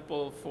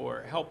example,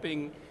 for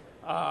helping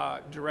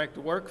direct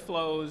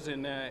workflows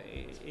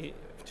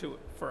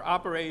for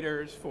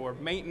operators, for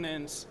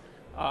maintenance,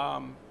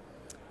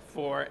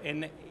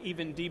 and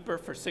even deeper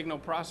for signal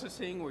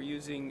processing. We're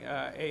using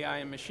AI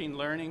and machine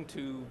learning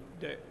to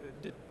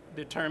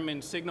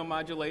determine signal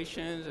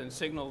modulations and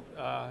signal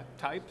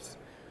types.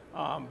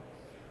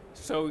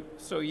 So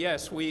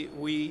yes,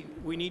 we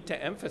need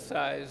to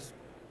emphasize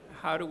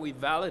how do we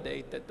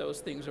validate that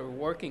those things are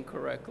working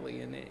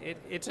correctly? And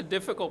it's a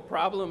difficult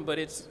problem, but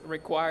it's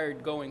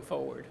required going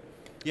forward.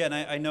 Yeah, and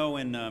I know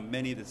in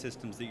many of the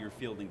systems that you're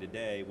fielding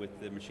today with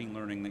the machine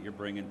learning that you're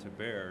bringing to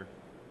bear,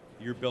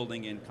 you're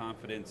building in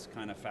confidence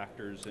kind of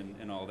factors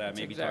and all that. That's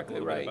Maybe exactly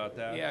talk a little bit about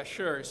that. Yeah,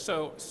 sure.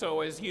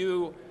 So as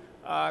you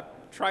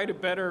try to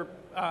better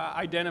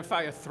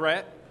identify a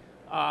threat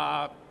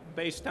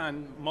based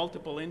on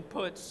multiple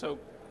inputs, so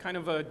kind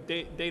of a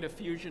data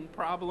fusion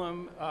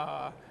problem.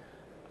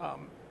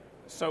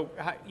 So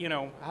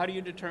how do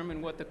you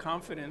determine what the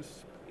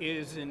confidence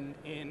is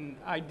in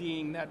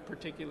IDing that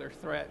particular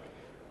threat?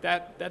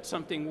 That's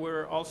something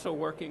we're also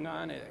working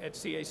on at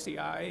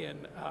CACI,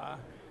 and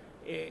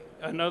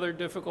another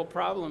difficult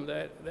problem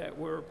that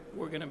we're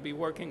going to be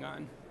working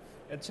on.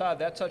 And Todd,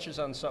 that touches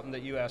on something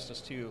that you asked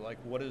us too, like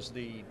what does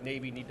the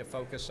Navy need to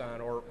focus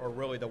on, or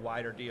really the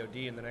wider DoD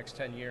in the next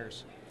 10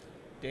 years?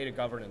 Data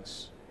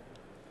governance.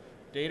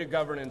 Data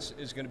governance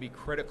is going to be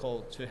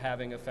critical to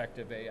having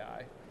effective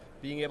AI.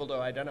 Being able to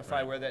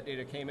identify where that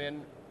data came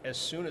in as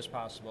soon as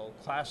possible,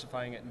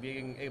 classifying it, and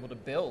being able to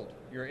build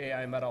your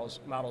AI models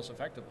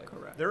effectively.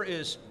 Correct. There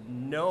is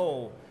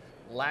no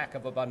lack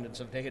of abundance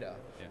of data,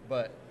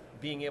 but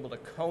being able to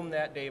comb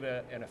that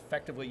data and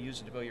effectively use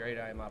it to build your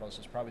AI models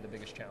is probably the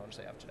biggest challenge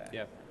they have today.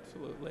 Yeah,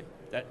 Absolutely.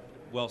 that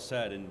well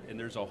said. And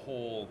there's a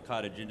whole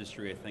cottage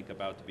industry, I think,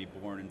 about to be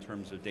born in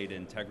terms of data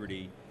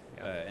integrity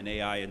and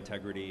AI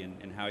integrity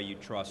and how you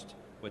trust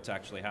what's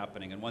actually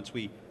happening. And once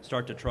we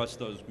start to trust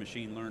those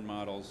machine learned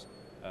models,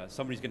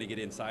 somebody's going to get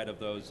inside of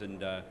those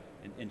and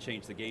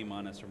change the game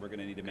on us, and we're going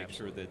to need to make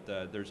sure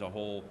that there's a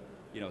whole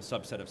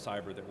subset of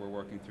cyber that we're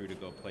working through to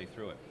go play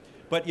through it.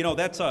 But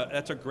that's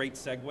a great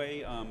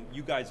segue.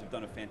 You guys have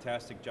done a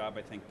fantastic job,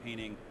 I think,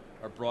 painting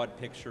a broad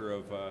picture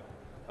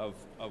of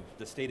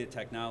the state of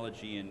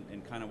technology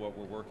and kind of what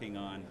we're working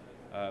on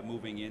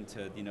moving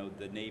into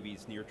the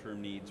Navy's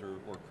near-term needs or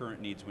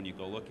current needs when you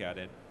go look at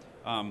it.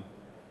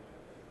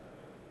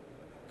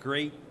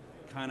 Great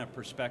kind of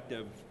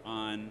perspective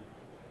on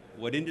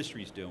what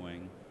industry's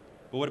doing,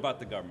 but what about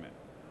the government?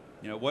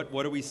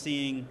 What are we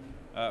seeing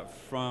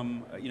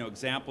from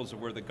examples of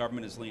where the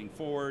government is leaning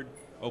forward,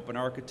 open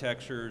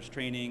architectures,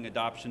 training,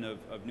 adoption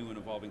of new and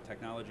evolving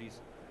technologies,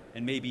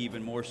 and maybe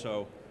even more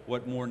so,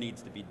 what more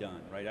needs to be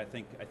done, right? I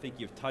think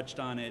you've touched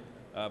on it,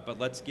 but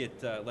let's get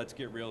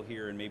real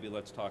here and maybe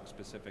let's talk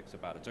specifics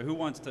about it. So who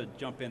wants to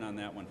jump in on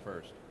that one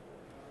first?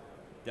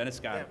 Dennis,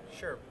 got it.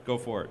 Sure. Go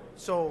for it.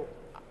 So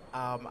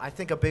I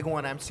think a big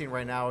one I'm seeing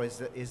right now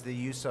is the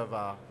use of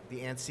the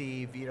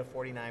ANSI VITA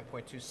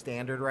 49.2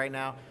 standard right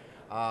now.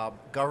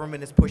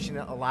 Government is pushing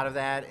a lot of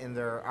that in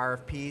their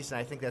RFPs, and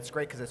I think that's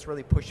great because it's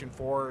really pushing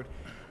forward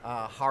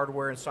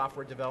hardware and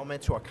software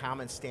development to a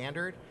common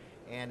standard,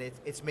 and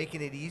it's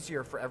making it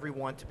easier for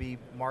everyone to be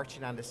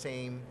marching on the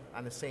same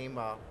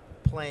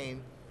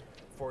plane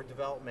for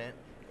development,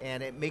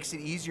 and it makes it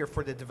easier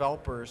for the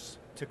developers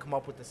to come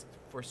up with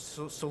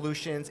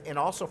solutions, and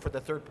also for the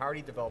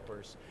third-party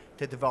developers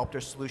to develop their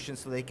solutions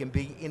so they can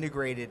be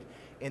integrated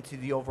into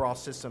the overall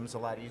systems a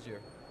lot easier.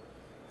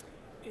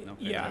 No,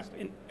 yeah,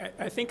 and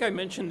I think I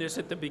mentioned this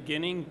at the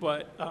beginning,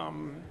 but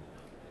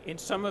in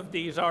some of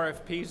these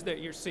RFPs that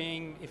you're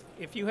seeing,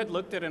 if you had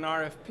looked at an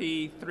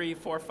RFP 3,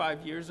 4,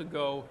 5 years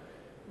ago,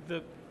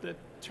 the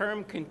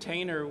term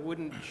container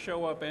wouldn't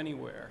show up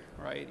anywhere,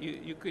 right?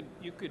 You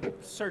could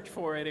search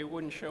for it, it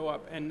wouldn't show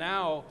up, and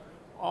now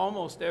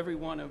almost every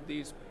one of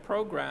these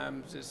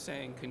programs is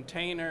saying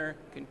container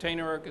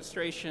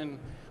orchestration,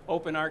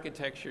 open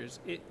architectures.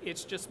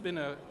 It's just been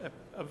a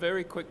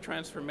very quick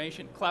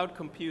transformation. Cloud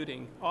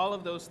computing, all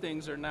of those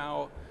things are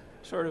now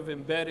sort of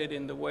embedded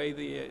in the way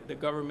the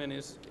government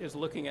is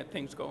looking at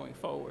things going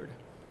forward.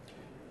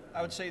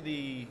 I would say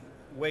the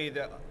way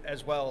that,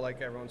 as well,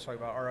 like everyone's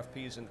talking about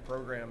RFPs and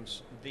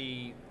programs,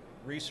 the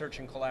research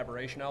and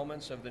collaboration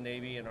elements of the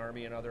Navy and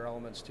Army and other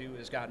elements too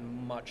has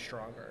gotten much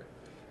stronger.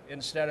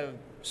 Instead of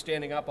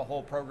standing up a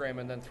whole program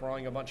and then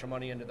throwing a bunch of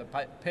money into the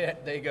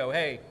pit, they go,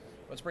 hey,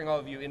 let's bring all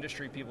of you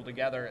industry people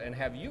together and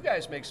have you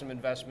guys make some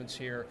investments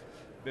here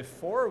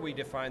before we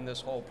define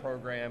this whole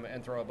program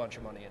and throw a bunch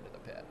of money into the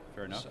pit.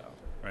 Fair enough. So.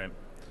 Right.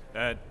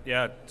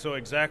 Yeah, so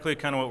exactly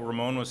kind of what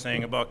Ramon was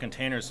saying about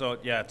containers. So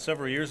yeah,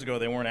 several years ago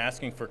they weren't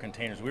asking for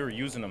containers. We were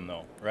using them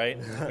though, right?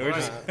 We were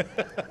just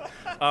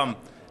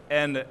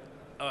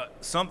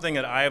something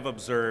that I have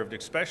observed,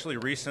 especially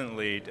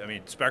recently, I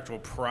mean, Spectral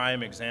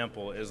prime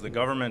example, is the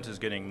government is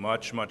getting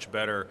much, much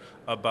better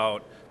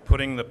about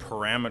putting the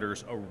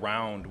parameters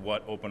around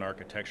what open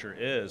architecture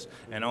is.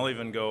 And I'll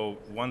even go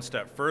one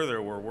step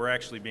further where we're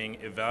actually being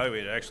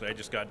evaluated. Actually, I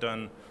just got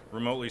done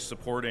remotely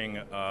supporting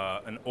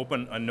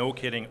a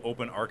no-kidding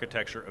open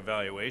architecture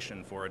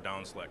evaluation for a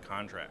down select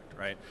contract,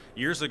 right?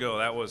 Years ago,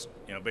 that was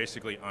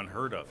basically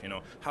unheard of.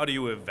 How do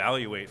you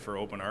evaluate for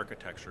open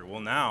architecture? Well,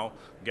 now,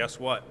 guess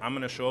what? I'm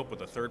going to show up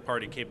with a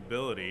third-party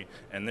capability,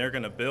 and they're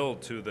going to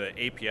build to the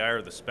API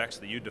or the specs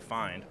that you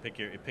defined.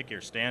 Pick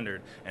your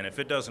standard, and if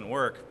it doesn't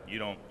work,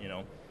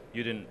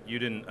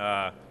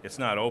 it's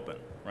not open,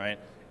 right?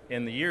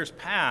 In the years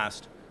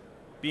past,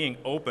 being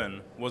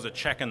open was a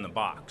check in the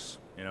box,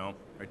 you know.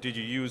 Right? Did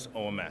you use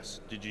OMS?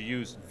 Did you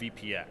use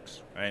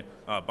VPX, right?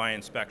 By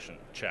inspection,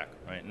 check,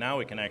 right? Now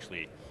we can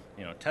actually,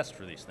 you know, test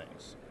for these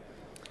things.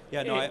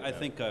 Yeah, no, I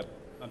think,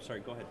 I'm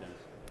sorry, go ahead,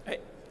 Dennis.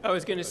 I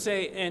was going to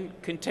say, and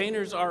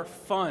containers are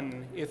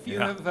fun. If you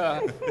have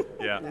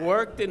yeah.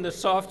 worked in the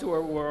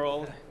software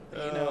world,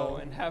 you know,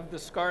 and have the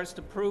scars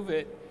to prove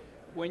it,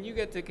 when you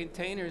get to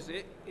containers,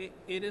 it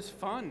is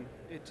fun.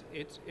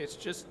 It's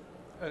just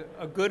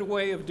a good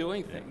way of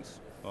doing things.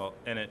 Well,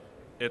 and it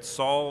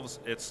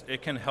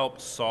can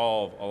help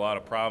solve a lot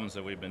of problems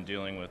that we've been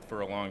dealing with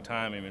for a long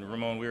time. I mean,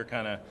 Ramon, we were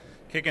kind of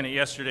kicking it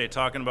yesterday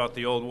talking about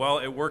the old, well,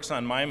 it works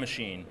on my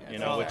machine, you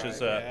know, which is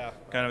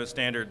kind of a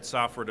standard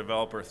software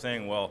developer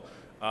thing. Well,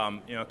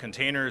 you know,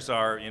 containers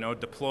are, you know,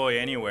 deploy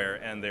anywhere,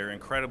 and they're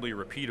incredibly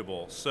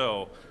repeatable.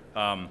 So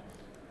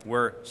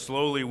we're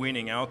slowly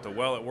weaning out the,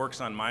 well, it works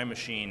on my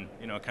machine,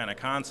 you know, kind of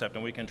concept,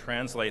 and we can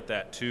translate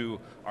that to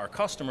our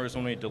customers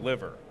when we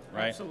deliver.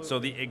 Right? Absolutely. So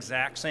the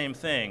exact same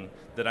thing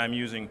that I'm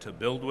using to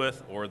build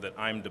with or that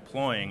I'm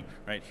deploying,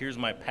 right? Here's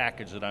my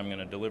package that I'm going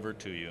to deliver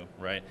to you,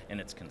 right? And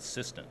it's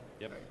consistent.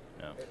 Yep.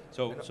 Yeah.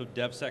 So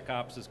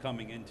DevSecOps is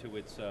coming into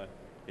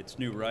its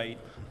new right.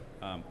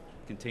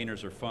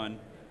 Containers are fun.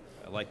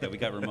 I like that we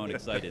got Ramon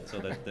excited, so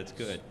that's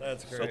good.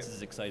 That's great. That's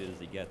as excited as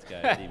he gets,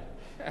 guys.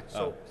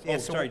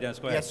 Sorry, Dennis,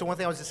 go ahead. Yeah, so one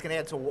thing I was just going to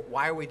add, so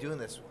why are we doing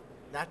this?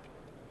 Not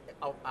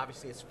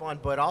obviously it's fun,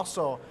 but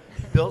also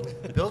build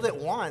it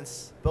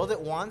once,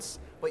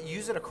 but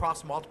use it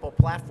across multiple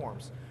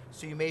platforms.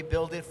 So you may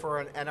build it for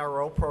an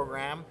NRO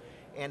program,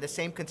 and the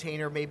same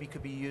container maybe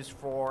could be used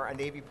for a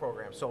Navy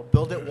program. So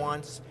build it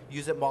once,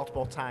 use it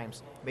multiple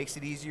times. Makes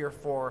it easier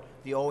for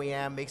the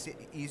OEM, makes it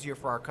easier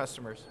for our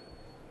customers.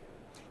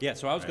 Yeah,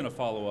 so I was going to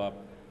follow up.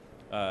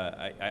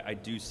 I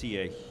do see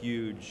a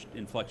huge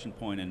inflection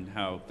point in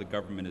how the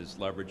government is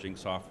leveraging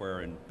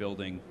software and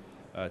building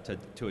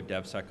to a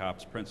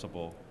DevSecOps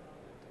principle.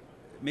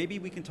 Maybe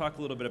we can talk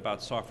a little bit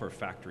about software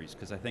factories,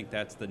 because I think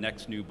that's the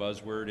next new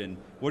buzzword. And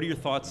what are your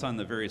thoughts on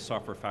the various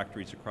software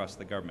factories across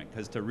the government?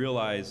 Because to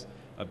realize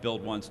a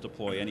build once,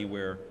 deploy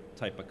anywhere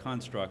type of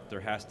construct, there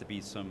has to be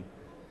some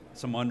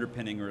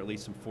underpinning, or at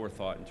least some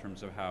forethought in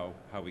terms of how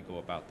we go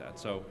about that.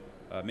 So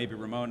maybe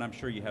Ramon, I'm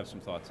sure you have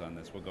some thoughts on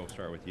this. We'll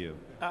start with you.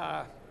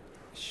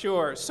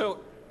 Sure. So,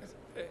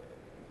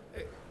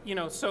 you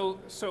know,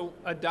 so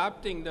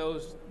adopting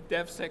those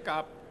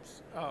DevSecOps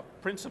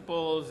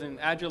principles and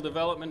agile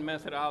development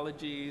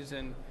methodologies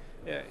and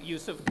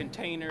use of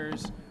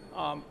containers,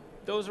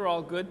 those are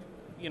all good,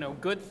 you know,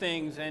 good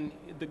things, and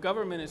the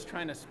government is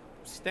trying to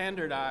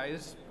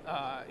standardize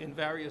in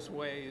various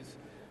ways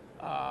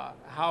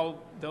how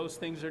those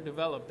things are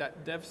developed.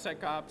 That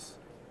DevSecOps,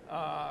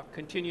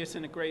 continuous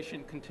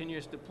integration,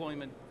 continuous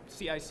deployment,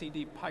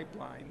 CI/CD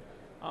pipeline,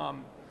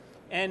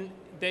 and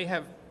they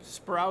have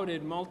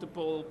sprouted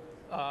multiple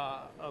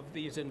of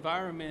these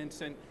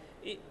environments, and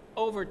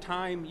over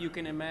time you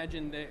can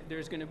imagine that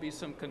there's going to be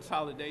some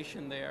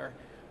consolidation there.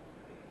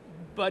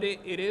 But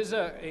it's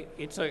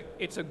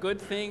a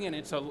good thing, and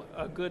it's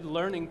a good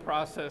learning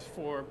process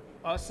for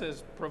us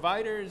as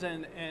providers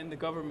and the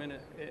government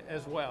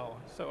as well.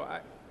 So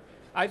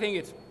I think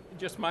it's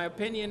just my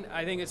opinion.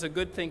 I think it's a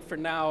good thing for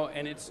now,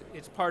 and it's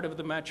part of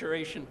the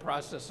maturation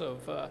process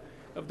of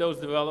those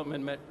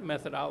development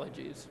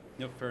methodologies.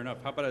 No, fair enough.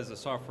 How about as a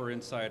software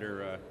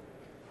insider,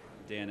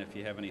 Dan, if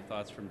you have any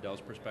thoughts from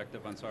Dell's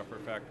perspective on software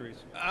factories?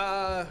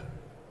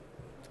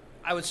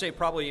 I would say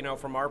probably, you know,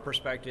 from our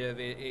perspective,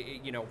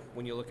 you know,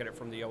 when you look at it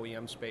from the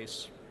OEM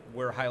space,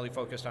 we're highly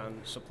focused on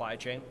supply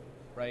chain,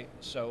 right?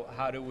 So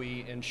how do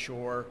we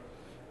ensure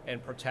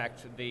and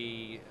protect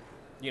the,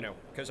 you know,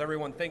 because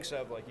everyone thinks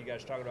of, like you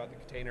guys talking about the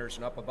containers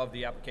and up above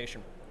the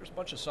application, there's a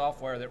bunch of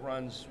software that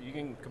runs, you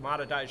can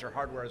commoditize your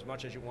hardware as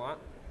much as you want,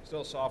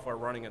 still software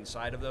running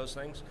inside of those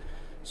things.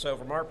 So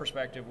from our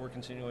perspective, we're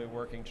continually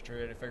working to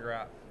try to figure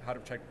out how to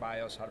protect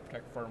BIOS, how to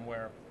protect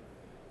firmware,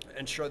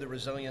 ensure the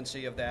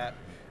resiliency of that.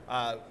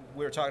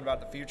 We were talking about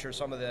the future.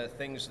 Some of the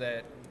things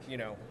that, you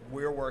know,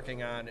 we're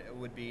working on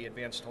would be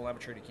advanced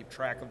telemetry to keep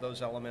track of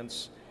those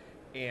elements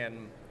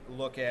and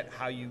look at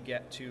how you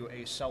get to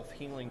a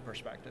self-healing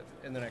perspective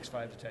in the next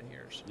 5 to 10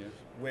 years,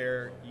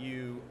 where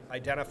you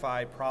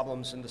identify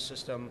problems in the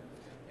system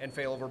and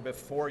failover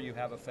before you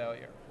have a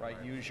failure, right?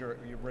 Use your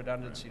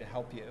redundancy to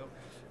help you.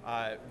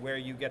 Where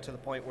you get to the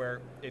point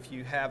where if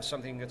you have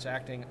something that's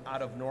acting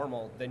out of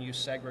normal, then you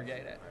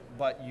segregate it,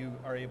 but you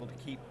are able to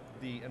keep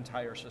the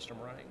entire system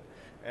running.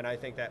 And I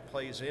think that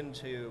plays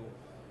into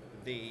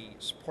the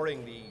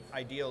supporting the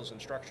ideals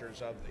and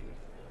structures of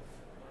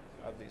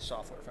the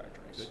software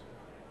factories.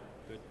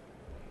 Good.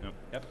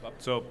 Yep.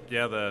 So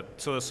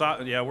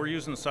yeah, we're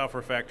using the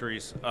software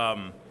factories.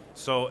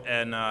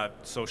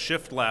 So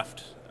shift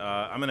left.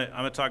 I'm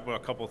gonna talk about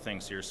a couple of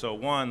things here. So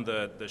one,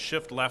 the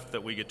shift left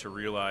that we get to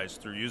realize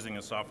through using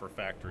the software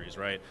factories,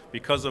 right?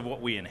 Because of what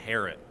we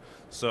inherit.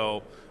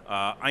 So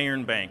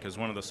Iron Bank is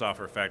one of the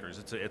software factories.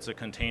 It's a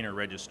container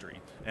registry,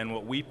 and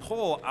what we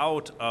pull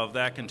out of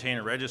that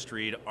container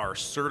registry are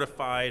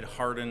certified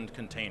hardened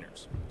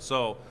containers.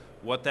 So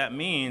what that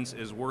means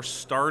is we're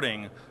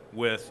starting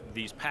with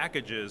these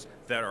packages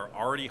that are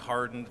already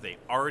hardened, they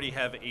already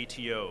have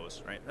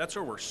ATOs, right? That's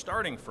where we're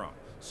starting from.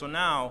 So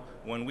now,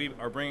 when we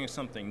are bringing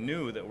something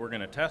new that we're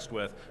going to test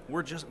with,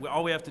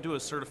 all we have to do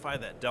is certify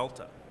that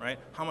delta, right?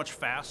 How much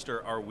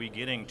faster are we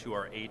getting to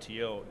our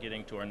ATO,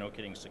 getting to our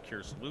no-kidding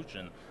secure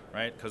solution,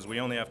 right? Because we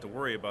only have to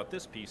worry about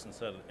this piece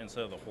instead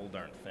of the whole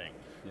darn thing,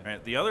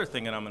 right? The other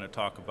thing that I'm going to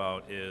talk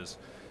about is,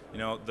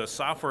 the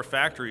software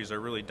factories are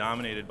really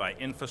dominated by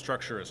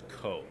infrastructure as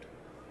code,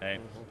 okay?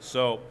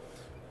 So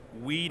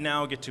we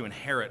now get to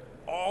inherit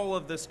all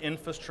of this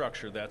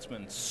infrastructure that's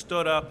been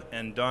stood up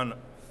and done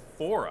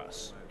for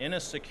us in a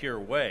secure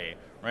way,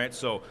 right?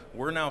 So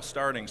we're now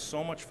starting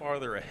so much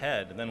farther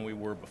ahead than we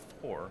were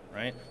before,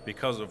 right?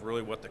 Because of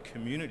really what the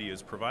community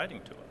is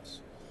providing to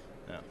us.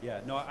 Yeah,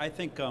 no, I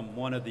think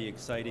one of the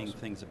exciting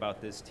things about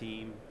this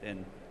team,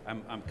 and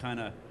I'm kind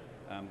of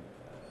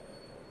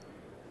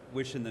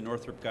wishing the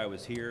Northrop guy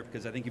was here,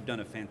 because I think you've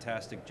done a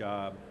fantastic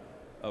job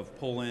of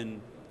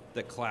pulling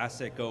the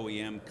classic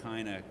OEM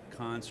kind of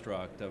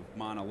construct of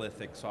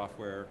monolithic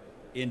software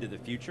into the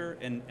future,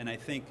 and I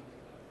think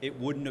it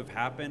wouldn't have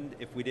happened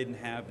if we didn't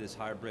have this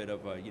hybrid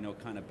of a,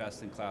 kind of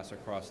best in class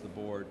across the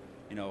board,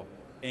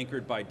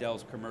 anchored by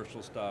Dell's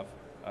commercial stuff,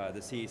 the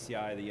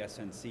CACI, the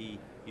SNC,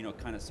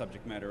 kind of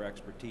subject matter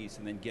expertise,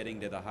 and then getting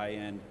to the high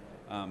end,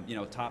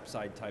 top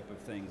side type of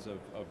things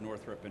of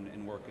Northrop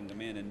and working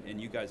them in.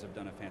 And you guys have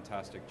done a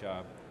fantastic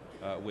job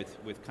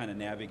with kind of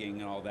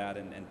navigating and all that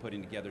and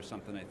putting together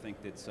something I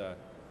think that's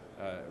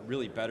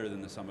really better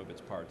than the sum of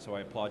its parts. So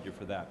I applaud you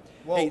for that.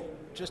 Well, hey,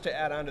 just to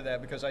add on to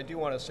that, because I do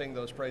want to sing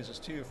those praises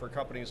too for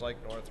companies like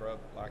Northrop,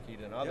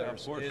 Lockheed, and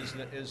others,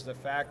 is the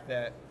fact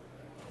that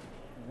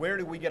where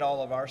do we get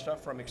all of our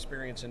stuff from?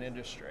 Experience in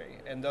industry.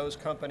 And those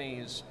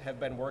companies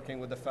have been working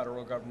with the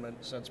federal government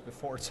since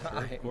before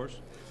time. Sure, of course.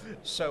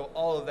 So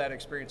all of that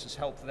experience has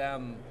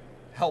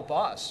help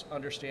us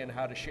understand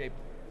how to shape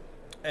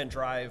and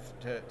drive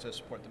to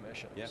support the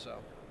mission. Yeah. So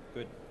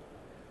good.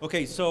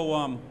 Okay,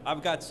 so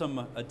I've got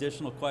some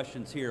additional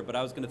questions here, but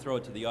I was going to throw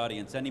it to the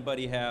audience.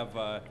 Anybody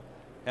have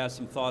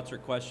some thoughts or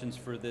questions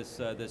for this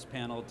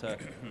panel to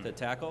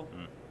tackle?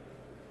 I'm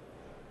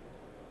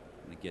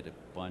going to get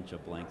a bunch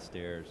of blank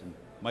stares. And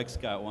Mike's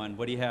got one.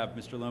 What do you have,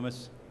 Mr.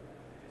 Loomis?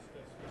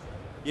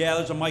 Yeah,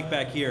 there's a mic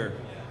back here.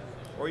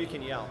 Or you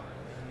can yell.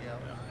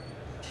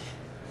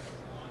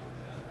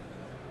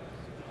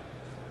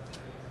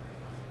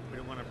 We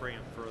don't want to bring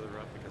it further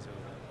up because it'll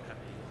have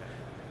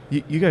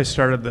you guys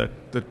started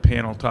the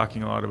panel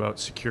talking a lot about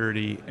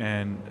security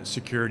and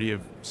security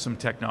of some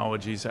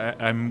technologies.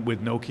 I'm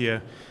with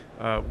Nokia.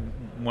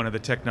 One of the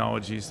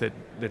technologies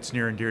that's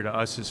near and dear to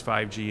us is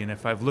 5G, and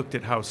if I've looked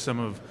at how some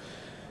of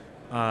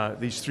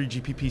these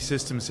 3GPP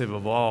systems have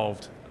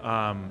evolved,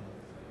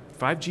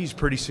 5G is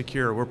pretty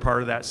secure. We're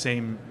part of that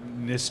same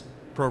NIST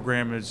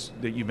program as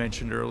that you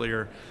mentioned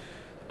earlier.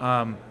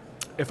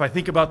 If I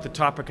think about the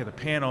topic of the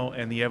panel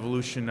and the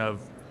evolution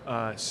of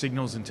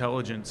signals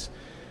intelligence,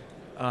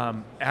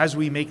 as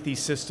we make these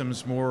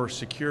systems more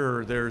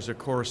secure, there's a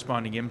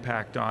corresponding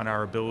impact on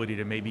our ability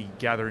to maybe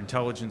gather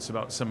intelligence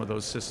about some of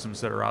those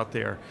systems that are out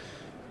there.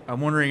 I'm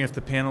wondering if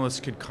the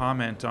panelists could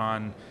comment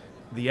on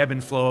the ebb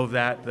and flow of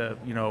that,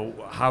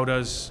 how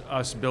does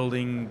us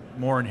building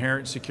more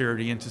inherent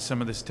security into some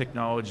of this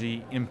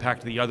technology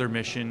impact the other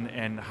mission,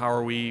 and how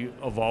are we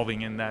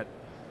evolving in that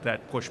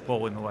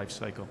push-pull in the life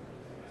cycle?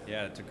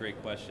 Yeah, it's a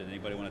great question.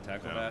 Anybody want to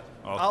tackle that?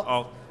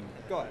 I'll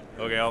go ahead.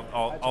 Okay,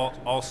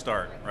 I'll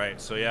start.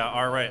 Right. So yeah,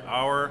 all right.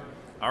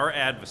 Our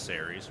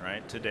adversaries,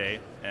 right, today,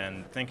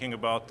 and thinking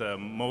about the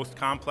most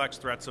complex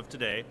threats of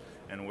today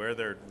and where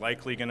they're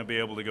likely going to be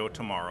able to go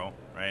tomorrow,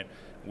 right?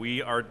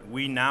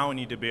 We now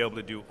need to be able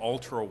to do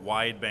ultra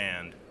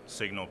wideband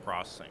signal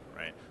processing,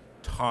 right?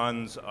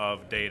 Tons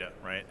of data,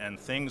 right? And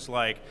things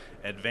like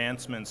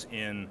advancements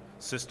in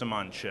system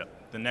on chip,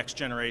 the next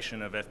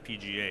generation of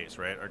FPGAs,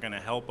 right, are going to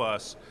help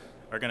us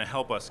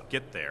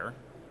get there.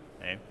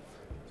 Okay?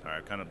 Sorry,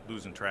 I'm kind of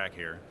losing track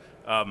here.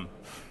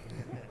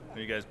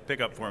 You guys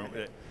pick up for me.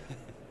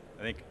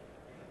 I think.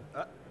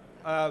 Do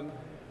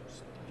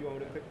you want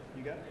me to pick?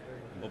 You got it?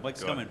 Well,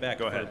 Mike's coming back.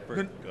 Go ahead. Go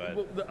ahead.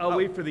 Well, I'll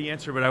wait for the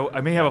answer, but I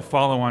may have a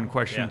follow-on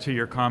question to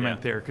your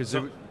comment there, because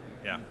go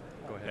ahead.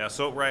 Yeah.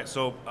 So right.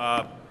 So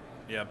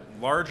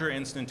larger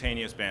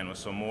instantaneous bandwidth.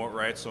 So more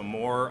right. So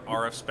more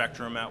RF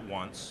spectrum at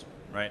once.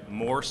 Right.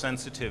 More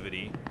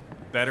sensitivity.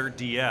 Better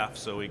DF,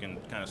 so we can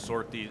kind of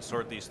sort these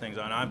things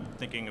out. And I'm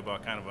thinking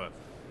about kind of a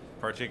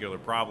particular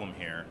problem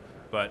here,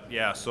 but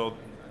yeah. So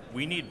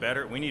we need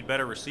better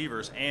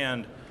receivers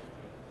and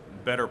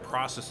better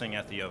processing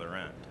at the other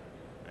end.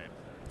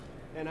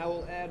 And I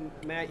will add,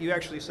 Matt, you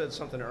actually said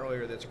something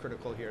earlier that's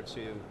critical here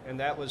too, and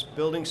that was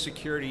building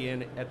security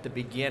in at the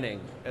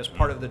beginning as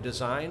part of the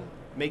design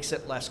makes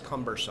it less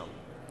cumbersome.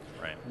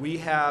 Right. We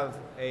have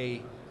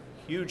a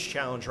huge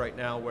challenge right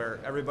now where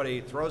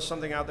everybody throws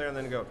something out there and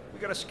then go, we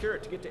got to secure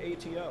it to get to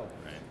ATO.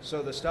 Right.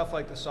 So the stuff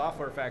like the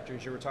software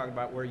factories you were talking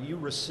about where you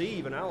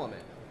receive an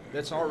element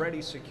that's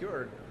already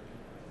secured,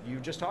 you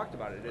just talked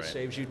about it. It Right.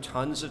 saves you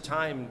tons of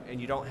time,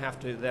 and you don't have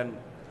to then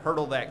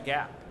hurdle that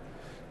gap,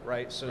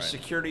 right? So Right.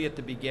 security at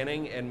the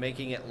beginning and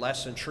making it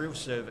less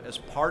intrusive as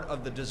part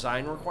of the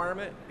design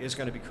requirement is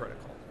going to be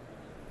critical.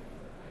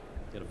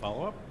 Get a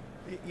follow-up?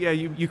 Yeah,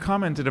 you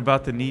commented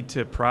about the need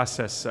to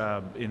process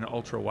in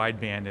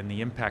ultra-wideband and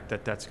the impact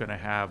that that's going to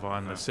have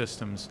on the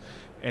systems,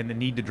 and the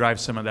need to drive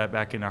some of that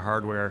back into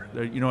hardware.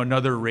 You know,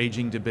 another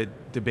raging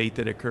debate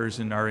that occurs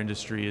in our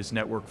industry is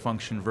network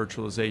function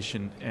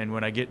virtualization. And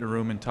when I get in a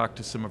room and talk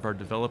to some of our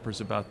developers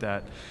about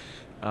that,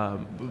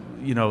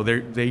 you know,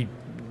 they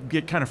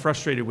get kind of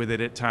frustrated with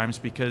it at times,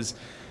 because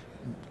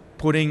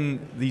putting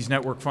these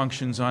network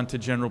functions onto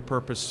general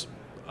purpose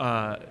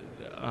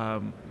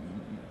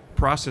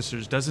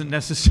processors doesn't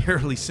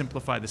necessarily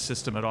simplify the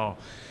system at all.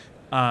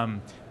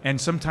 And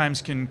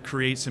sometimes can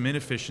create some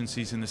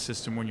inefficiencies in the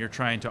system when you're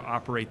trying to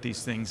operate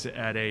these things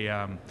at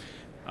a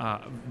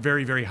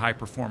very, very high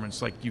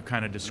performance, like you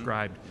kind of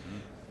described.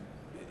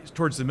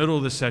 Towards the middle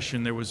of the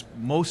session,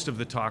 most of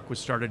the talk was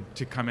started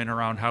to come in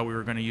around how we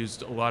were going to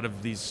use a lot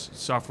of these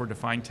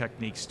software-defined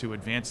techniques to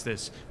advance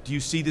this. Do you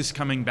see this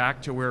coming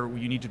back to where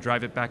you need to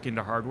drive it back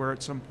into hardware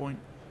at some point?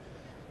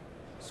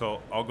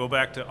 So I'll go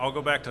back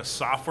to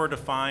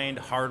software-defined,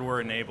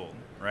 hardware-enabled,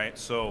 right?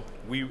 So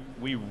we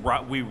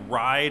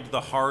ride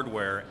the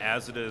hardware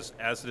as it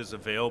is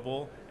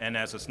available and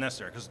as it's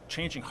necessary, because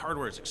changing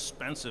hardware is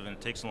expensive and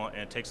it takes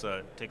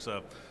a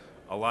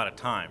lot of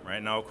time,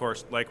 right? Now, of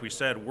course, like we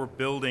said, we're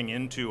building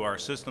into our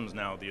systems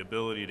now the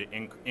ability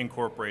to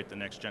incorporate the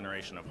next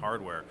generation of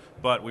hardware,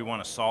 but we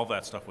want to solve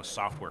that stuff with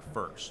software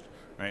first,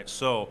 right?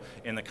 So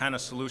in the kind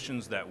of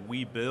solutions that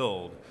we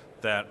build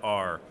that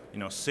are, you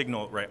know,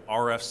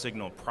 RF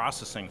signal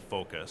processing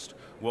focused,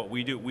 what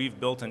we do, we've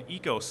built an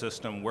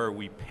ecosystem where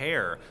we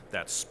pair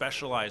that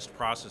specialized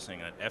processing,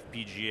 that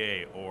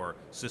FPGA or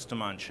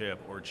system on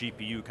chip or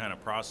GPU kind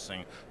of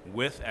processing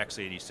with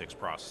x86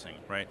 processing,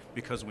 right?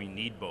 Because we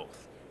need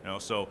both. You know,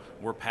 so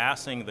we're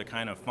passing the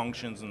kind of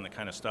functions and the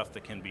kind of stuff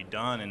that can be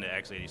done into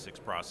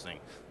x86 processing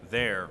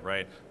there,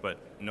 right? But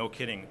no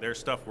kidding, there's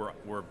stuff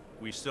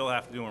we still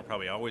have to do, and we're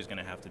probably always going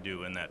to have to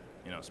do in that,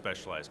 you know,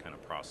 specialized kind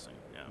of processing.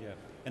 Yeah,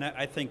 and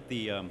I think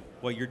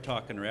what you're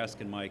talking or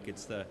asking, Mike,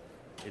 it's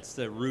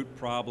the root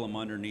problem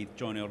underneath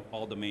joint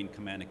all-domain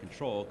command and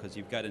control, because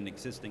you've got an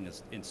existing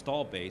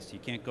install base. You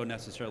can't go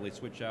necessarily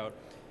switch out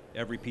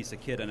every piece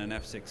of kit on an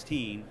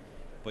F-16,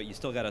 but you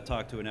still got to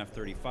talk to an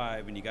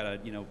F-35, and you got to,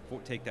 you know,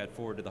 take that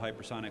forward to the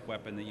hypersonic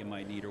weapon that you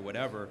might need or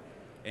whatever,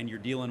 and you're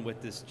dealing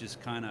with this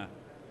just kind of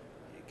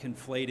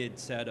conflated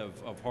set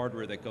of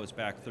hardware that goes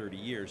back 30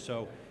 years.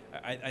 So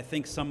I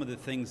think some of the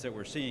things that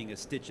we're seeing is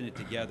stitching it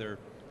together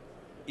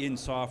in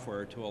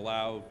software to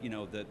allow, you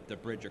know, the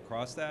bridge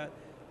across that.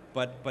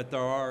 But there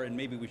are, and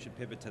maybe we should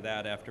pivot to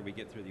that after we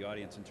get through the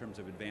audience in terms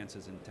of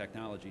advances in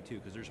technology too,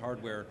 because there's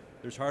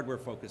hardware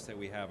focus that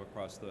we have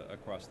across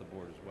the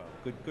board as well.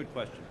 Good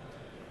question.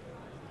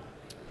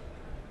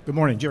 Good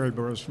morning, Jerry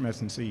Burroughs from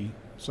S&C.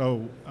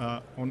 So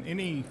on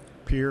any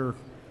peer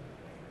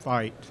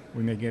fight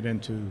we may get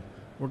into,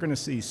 we're going to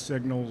see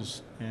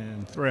signals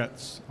and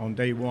threats on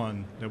day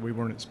one that we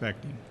weren't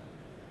expecting.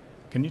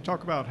 Can you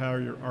talk about how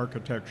your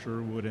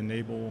architecture would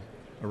enable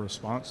a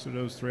response to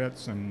those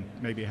threats and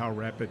maybe how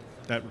rapid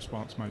that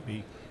response might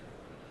be?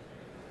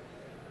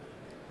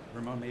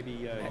 Ramon, maybe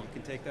you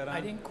can take that on?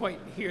 I didn't quite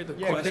hear the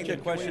Yeah, question. I think the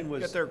question Can we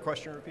was- get their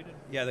question repeated?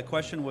 Yeah, the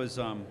question was,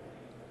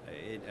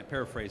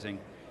 paraphrasing,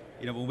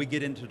 you know, when we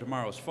get into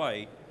tomorrow's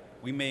fight,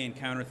 we may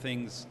encounter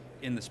things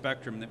in the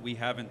spectrum that we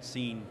haven't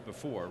seen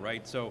before,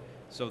 right? So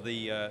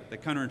the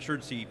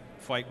counterinsurgency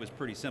fight was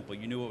pretty simple.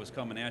 You knew what was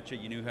coming at you.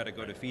 You knew how to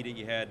go defeat it.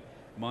 You had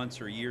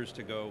months or years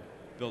to go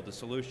build a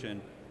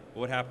solution.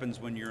 What happens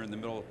when you're in the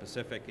middle of the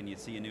Pacific and you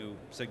see a new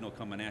signal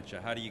coming at you?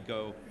 How do you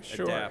go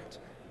adapt?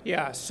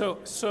 Yeah,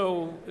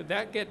 so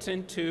that gets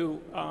into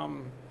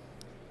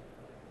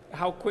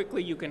how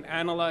quickly you can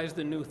analyze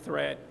the new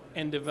threat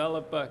and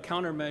develop a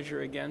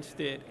countermeasure against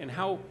it, and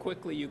how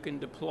quickly you can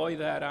deploy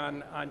that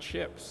on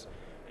ships.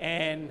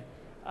 And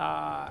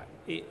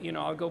you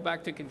know, I'll go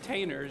back to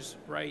containers,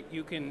 right?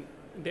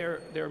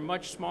 They're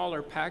much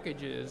smaller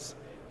packages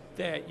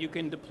that you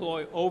can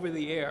deploy over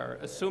the air,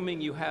 assuming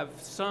you have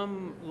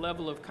some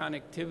level of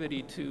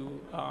connectivity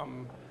to,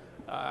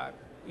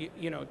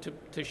 you know,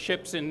 to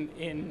ships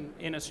in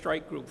a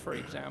strike group, for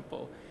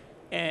example.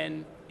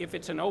 And if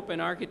it's an open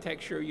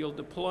architecture, you'll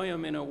deploy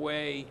them in a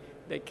way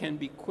that can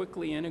be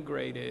quickly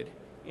integrated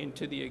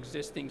into the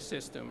existing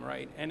system,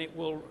 right? And it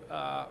will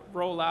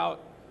roll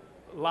out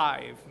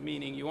live,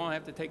 meaning you won't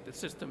have to take the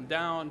system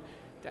down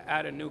to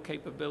add a new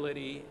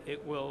capability.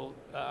 It will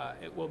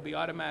be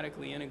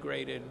automatically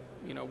integrated,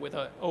 you know, with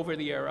an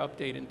over-the-air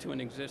update into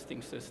an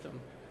existing system.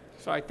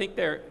 So I think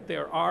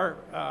there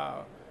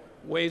are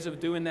ways of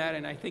doing that,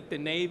 and I think the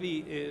Navy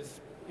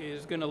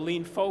is going to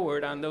lean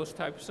forward on those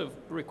types of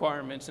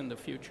requirements in the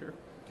future.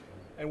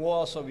 And we'll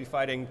also be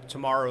fighting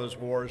tomorrow's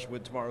wars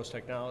with tomorrow's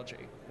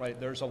technology, right?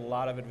 There's a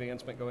lot of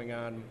advancement going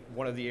on.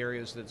 One of the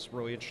areas that's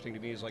really interesting to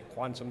me is like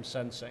quantum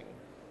sensing,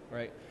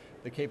 right?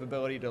 the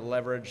capability to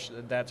leverage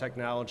that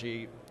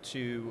technology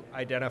to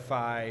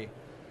identify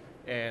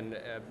and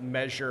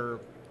measure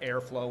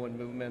airflow and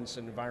movements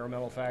and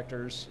environmental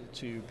factors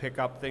to pick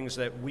up things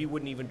that we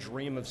wouldn't even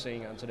dream of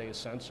seeing on today's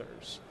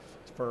sensors.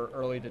 For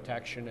early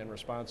detection and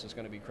response is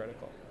going to be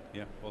critical.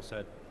 Yeah, well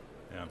said.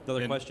 Yeah.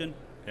 Another question?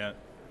 Yeah.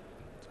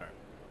 Sorry.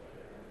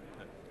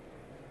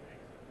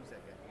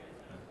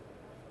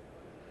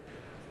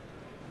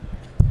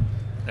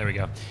 There we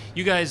go.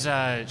 You guys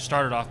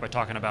started off by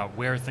talking about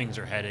where things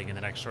are heading in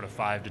the next sort of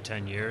 5 to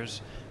 10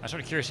 years. I'm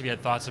sort of curious if you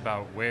had thoughts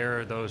about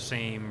where those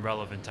same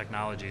relevant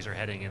technologies are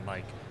heading in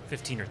like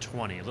 15 or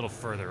 20, a little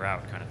further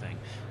out kind of thing.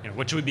 You know,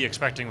 what should we be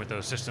expecting with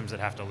those systems that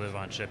have to live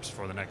on chips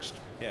for the next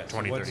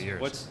 20, 30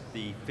 years? What's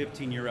the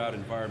 15-year out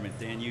environment,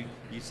 Dan? You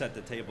set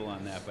the table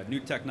on that, but new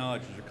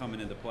technologies are coming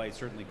into play,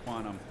 certainly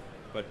quantum.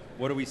 But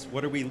what do we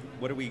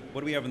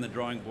have on the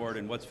drawing board,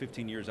 and what's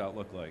 15 years out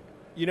look like?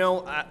 You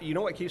know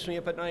what keeps me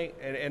up at night,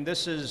 and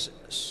this is,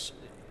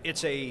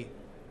 it's a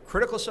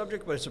critical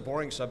subject, but it's a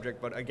boring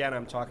subject. But again,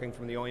 I'm talking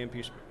from the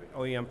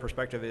OEM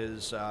perspective.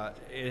 Is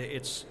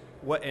it's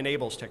what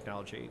enables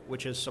technology,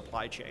 which is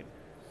supply chain.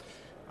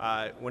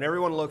 When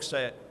everyone looks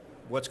at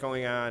what's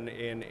going on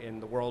in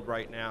the world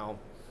right now,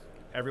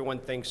 everyone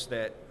thinks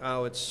that,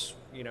 oh, it's,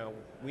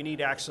 we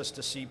need access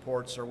to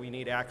seaports, or we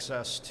need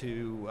access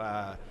to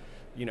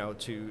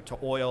to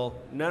oil.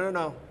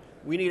 No.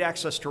 We need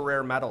access to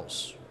rare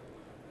metals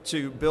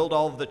to build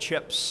all of the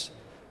chips,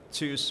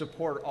 to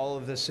support all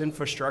of this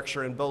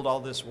infrastructure and build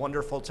all this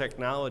wonderful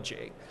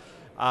technology.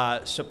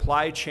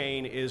 Supply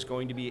chain is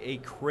going to be a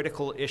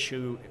critical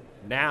issue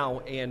now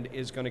and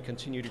is going to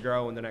continue to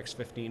grow in the next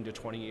 15 to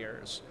 20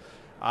 years.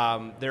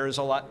 There is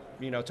a lot,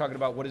 talking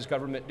about what is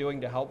government doing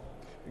to help.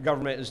 The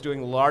government is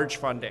doing large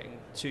funding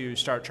to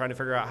start trying to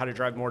figure out how to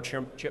drive more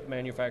chip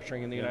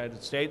manufacturing in the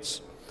United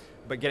States.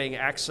 But getting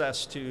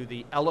access to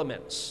the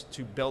elements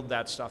to build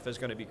that stuff is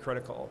going to be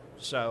critical.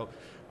 So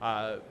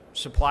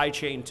supply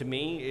chain to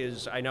me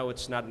is, I know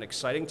it's not an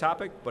exciting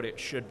topic, but it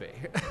should be.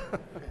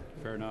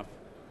 Fair enough.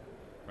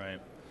 Right.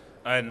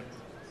 And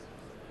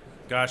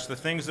gosh, the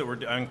things that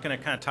I'm going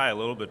to kind of tie a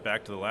little bit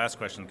back to the last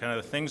question, kind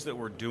of the things that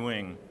we're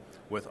doing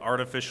with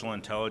artificial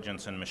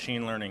intelligence and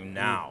machine learning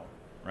now,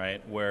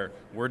 right? Where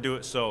we're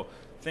doing, so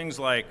things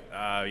like,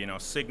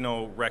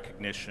 signal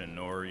recognition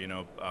or,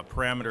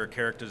 parameter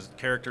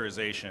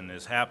characterization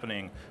is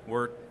happening.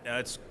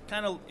 It's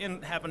kind of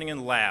happening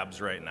in labs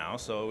right now,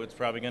 so it's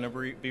probably going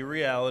to be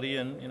reality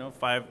in,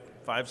 five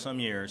some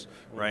years,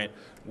 right?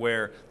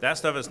 Where that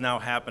stuff is now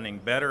happening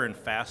better and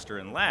faster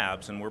in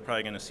labs, and we're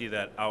probably going to see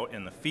that out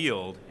in the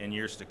field in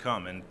years to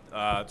come. And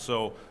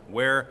so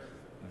where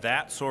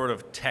that sort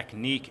of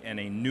technique and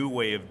a new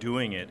way of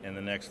doing it in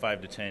the next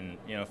 5 to 10,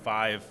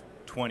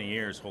 20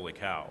 years, holy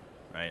cow.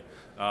 Right,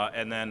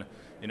 and then,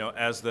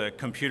 as the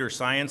computer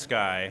science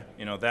guy,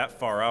 that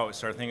far out, I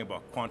started thinking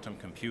about quantum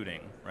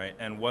computing, right,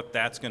 and what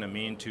that's going to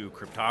mean to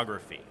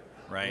cryptography,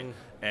 right,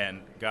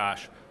 and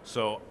gosh,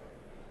 so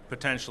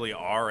potentially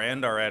our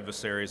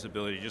adversaries'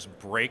 ability to just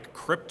break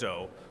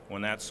crypto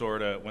when that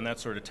sort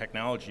of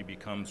technology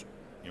becomes,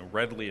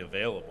 readily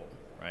available,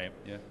 right?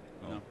 Yeah.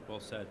 No,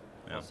 well said.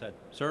 Yeah. Well said,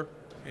 sir.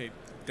 Hey,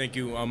 thank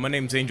you. My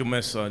name's Angel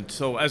Mesa.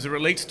 So as it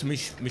relates to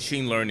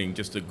machine learning,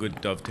 just a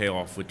good dovetail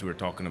off what you were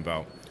talking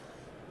about,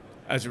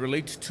 as it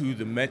relates to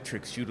the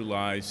metrics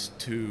utilized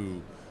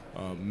to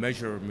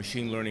measure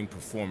machine learning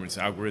performance,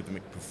 algorithmic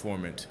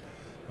performance,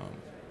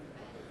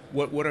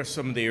 what are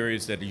some of the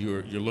areas that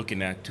you're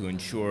looking at to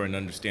ensure and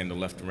understand the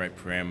left and right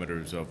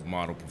parameters of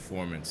model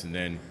performance? And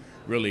then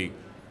really,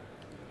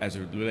 as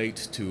it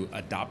relates to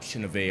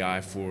adoption of AI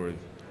for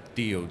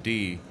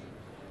DoD,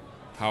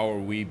 how are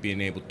we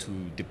being able to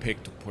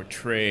depict or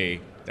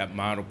portray that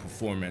model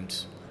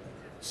performance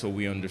so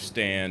we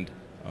understand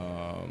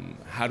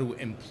how to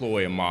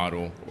employ a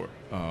model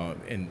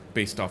and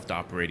based off the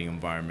operating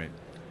environment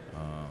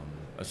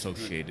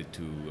associated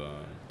to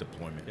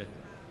deployment? Yeah.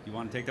 You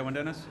want to take that one,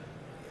 Dennis?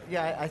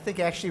 Yeah, I think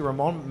actually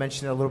Ramon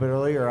mentioned it a little bit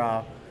earlier.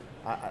 I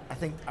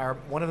think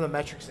one of the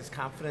metrics is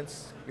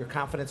confidence, your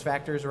confidence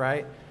factors,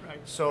 right? Right.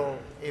 So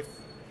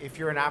if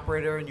you're an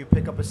operator and you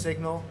pick up a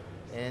signal,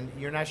 and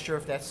you're not sure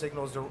if that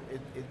signal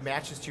it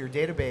matches to your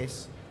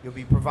database, you'll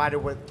be provided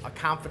with a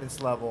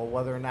confidence level,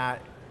 whether or not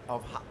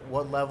of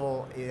what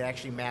level it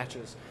actually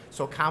matches.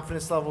 So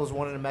confidence level is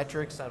one of the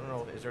metrics. I don't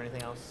know, is there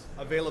anything else?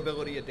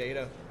 Availability of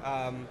data.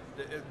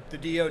 The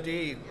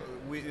DoD,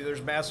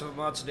 there's massive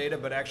amounts of data,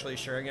 but actually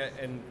sharing it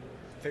and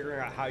figuring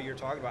out how you're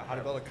talking about how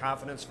to build a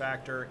confidence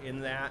factor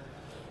in that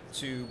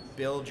to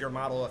build your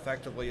model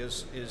effectively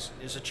is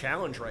a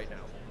challenge right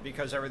now,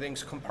 because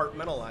everything's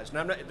compartmentalized.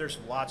 And there's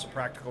lots of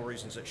practical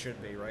reasons it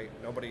should be, right?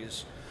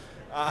 Nobody's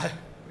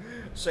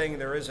saying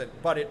there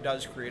isn't, but it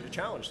does create a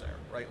challenge there,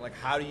 right? Like,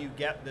 how do you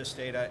get this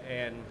data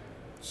and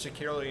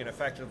securely and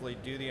effectively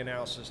do the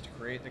analysis to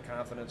create the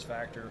confidence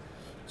factor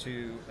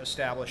to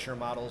establish your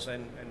models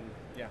and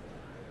yeah.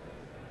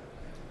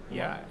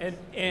 Yeah,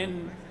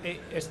 and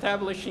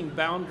establishing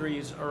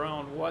boundaries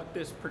around what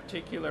this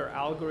particular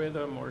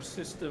algorithm or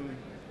system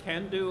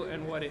can do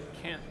and what it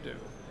can't do.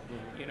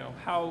 You know,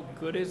 how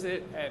good is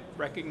it at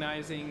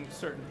recognizing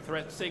certain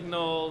threat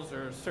signals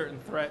or certain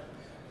threat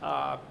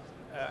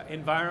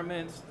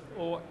environments,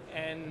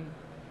 and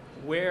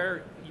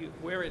where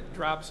it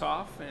drops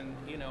off, and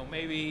you know,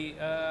 maybe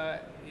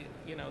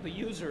you know, the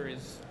user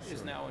is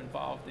now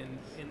involved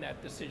in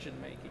that decision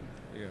making.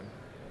 Yeah.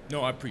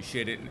 No, I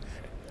appreciate it.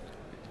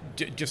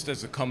 Just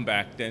as a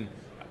comeback, then,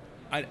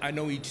 I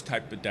know each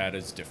type of data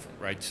is different,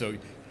 right? So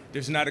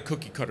there's not a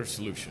cookie cutter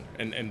solution,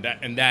 and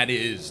that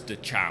is the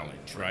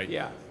challenge, right?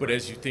 Yeah. But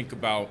as you think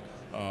about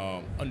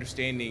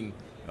understanding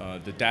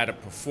the data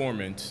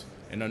performance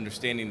and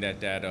understanding that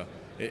data,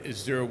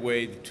 is there a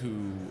way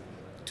to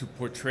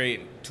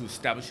portray, to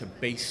establish a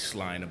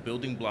baseline, a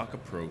building block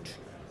approach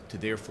to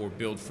therefore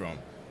build from,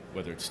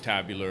 whether it's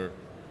tabular,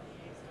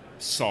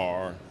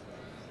 SAR,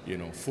 you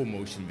know, full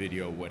motion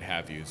video, what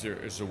have you? Is there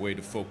a way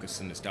to focus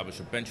and establish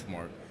a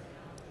benchmark?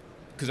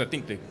 Because I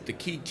think the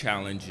key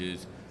challenge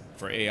is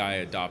for AI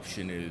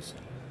adoption is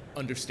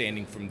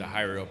understanding from the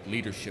higher up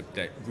leadership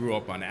that grew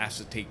up on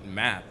acetate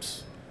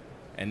maps,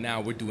 and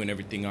now we're doing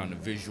everything on a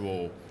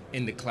visual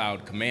in the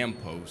cloud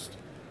command post.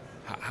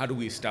 How do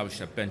we establish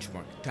that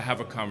benchmark to have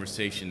a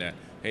conversation that,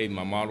 hey,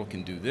 my model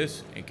can do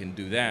this and can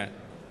do that,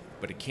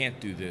 but it can't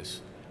do this,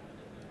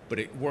 but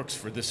it works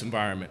for this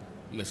environment,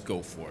 let's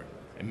go for it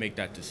and make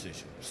that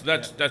decision. So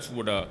that's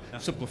what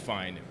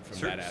simplifying it from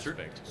that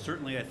aspect.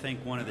 Certainly, I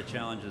think one of the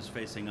challenges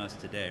facing us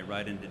today,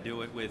 right, and to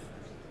do it with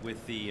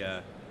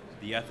the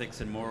ethics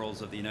and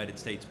morals of the United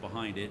States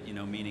behind it, you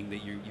know, meaning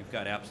that you've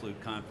got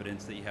absolute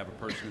confidence that you have a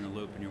person in the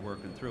loop and you're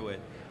working through it.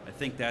 I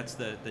think that's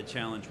the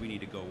challenge we need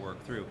to go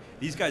work through.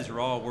 These guys are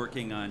all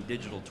working on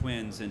digital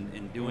twins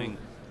and doing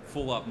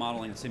full-up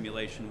modeling and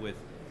simulation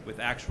with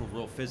actual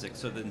real physics.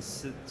 So the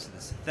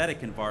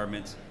synthetic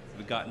environments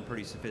have gotten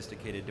pretty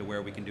sophisticated to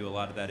where we can do a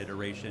lot of that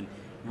iteration,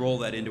 roll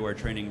that into our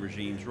training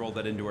regimes, roll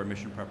that into our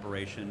mission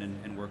preparation,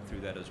 and work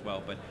through that as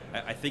well. But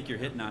I think you're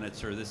hitting on it,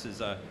 sir. This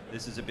is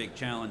a big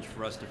challenge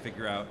for us to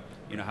figure out,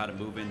 you know, how to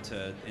move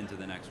into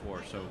the next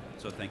war.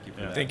 So thank you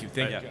for that. Thank you.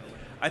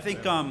 I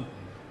think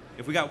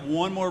if we got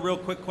one more real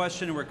quick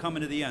question, and we're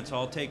coming to the end, so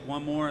I'll take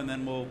one more and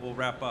then we'll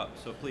wrap up.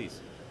 So please,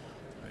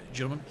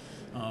 gentlemen.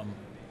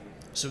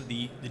 So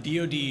the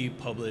DoD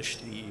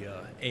published the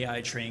AI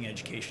training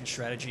education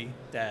strategy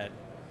that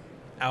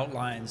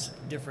outlines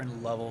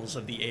different levels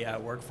of the AI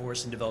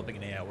workforce and developing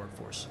an AI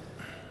workforce.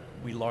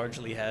 We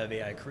largely have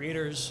AI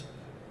creators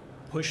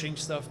pushing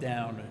stuff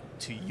down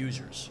to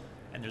users,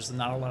 and there's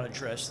not a lot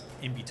addressed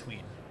in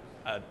between.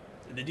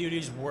 The DoD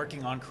is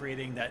working on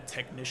creating that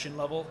technician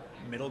level,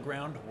 middle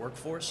ground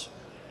workforce.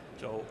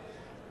 So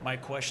my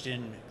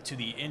question to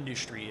the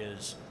industry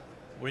is,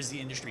 what is the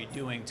industry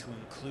doing to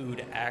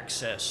include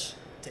access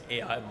to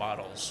AI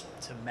models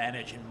to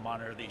manage and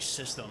monitor these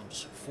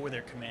systems for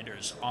their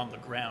commanders on the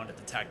ground at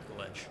the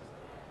tactical edge?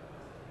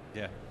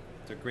 Yeah,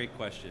 it's a great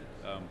question.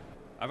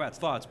 I've got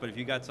thoughts, but if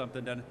you got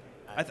something done,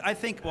 I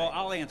think, well,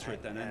 I'll answer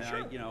it then, and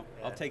Sure.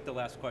 I'll take the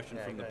last question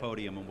from the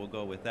podium, and we'll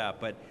go with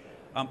that. But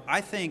I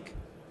think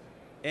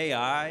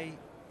AI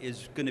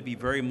is going to be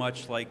very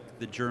much like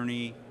the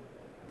journey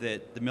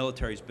that the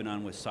military's been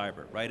on with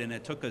cyber, right? And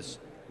it took us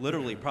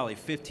literally probably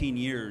 15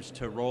 years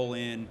to roll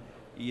in,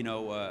 you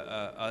know,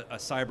 a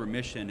cyber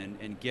mission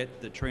and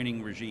get the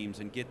training regimes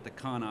and get the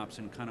ConOps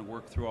and kind of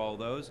work through all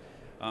those.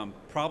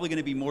 Probably going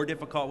to be more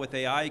difficult with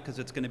AI because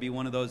it's going to be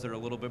one of those that are a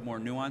little bit more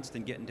nuanced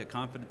and get into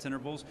confidence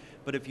intervals.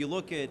 But if you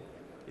look at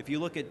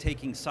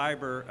taking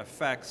cyber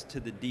effects to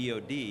the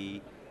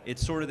DoD,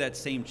 it's sort of that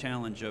same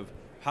challenge of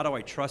how do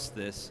I trust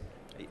this?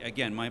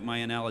 Again, my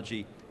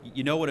analogy,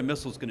 you know what a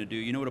missile's going to do,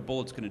 you know what a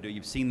bullet's going to do.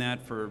 You've seen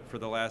that for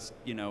the last,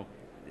 you know,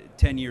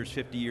 10 years,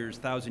 50 years,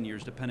 1,000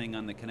 years, depending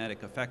on the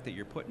kinetic effect that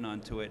you're putting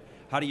onto it.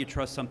 How do you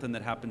trust something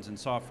that happens in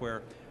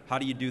software? How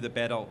do you do the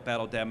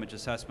battle damage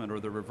assessment or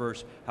the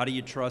reverse? How do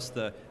you trust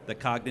the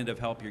cognitive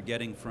help you're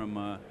getting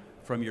from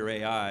your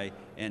AI?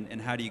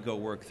 And how do you go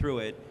work through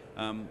it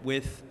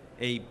with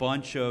a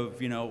bunch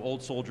of, you know,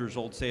 old soldiers,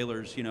 old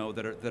sailors, you know,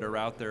 that are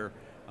out there,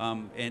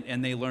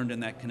 and they learned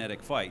in that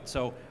kinetic fight.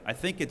 So I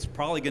think it's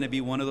probably going to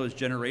be one of those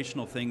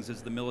generational things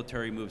as the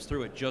military moves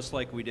through it, just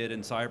like we did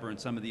in cyber and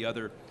some of the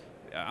other,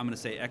 I'm going to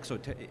say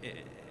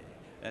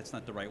that's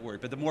not the right word,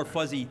 but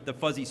the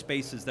fuzzy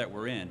spaces that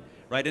we're in,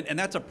 right? And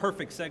that's a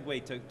perfect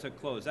segue to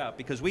close out,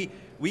 because we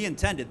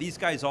intended, these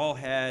guys all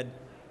had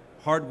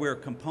hardware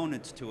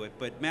components to it,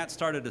 but Matt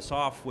started us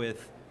off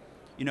with,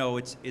 you know,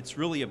 it's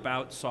really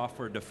about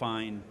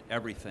software-defined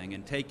everything,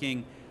 and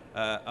taking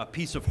a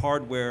piece of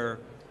hardware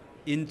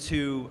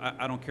into,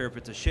 I don't care if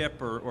it's a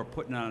ship or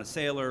putting it on a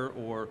sailor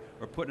or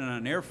putting it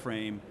on an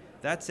airframe.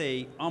 That's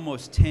a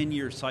almost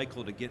 10-year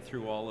cycle to get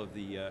through all of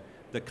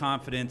the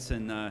confidence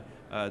and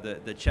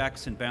the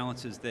checks and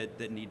balances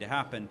that need to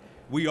happen.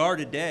 We are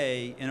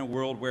today in a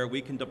world where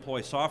we can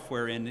deploy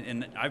software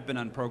and I've been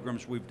on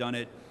programs, we've done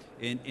it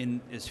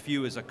in as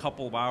few as a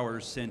couple of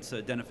hours since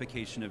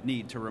identification of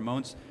need, to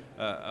Ramon's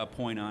a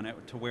point on it,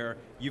 to where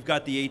you've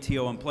got the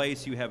ATO in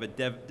place, you have a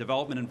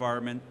development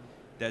environment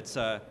that's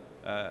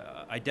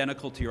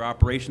identical to your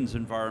operations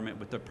environment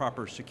with the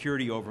proper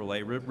security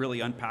overlay, really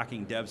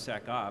unpacking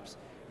DevSecOps,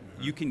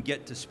 you can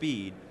get to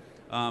speed.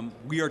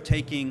 We are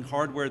taking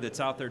hardware that's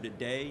out there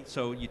today,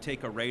 so you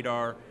take a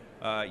radar,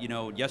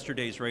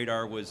 yesterday's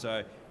radar was,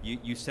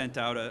 you sent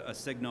out a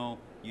signal,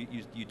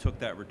 you took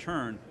that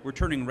return. We're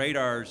turning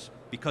radars,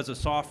 because of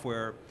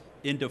software,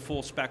 into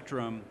full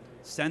spectrum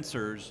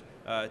sensors,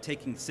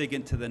 taking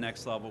SIGINT to the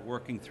next level,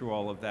 working through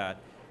all of that.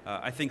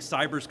 I think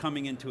cyber's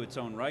coming into its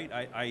own right.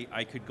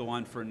 I could go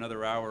on for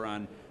another hour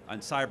on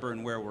cyber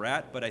and where we're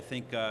at, but I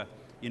think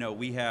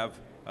we have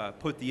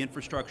put the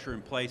infrastructure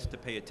in place to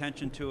pay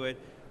attention to it.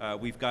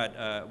 We've got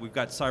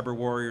cyber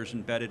warriors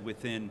embedded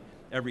within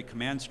every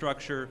command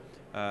structure.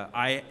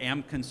 I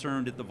am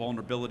concerned at the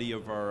vulnerability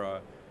of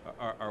our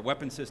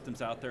weapon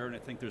systems out there, and I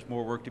think there's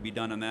more work to be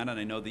done on that, and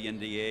I know the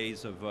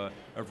NDAs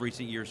of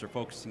recent years are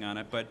focusing on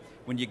it. But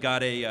when you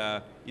got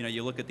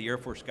you look at the Air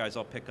Force guys,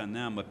 I'll pick on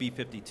them, a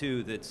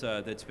B-52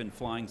 that's been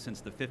flying since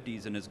the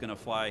 50s and is going to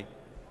fly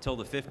till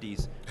the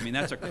 50s. I mean,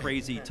 that's a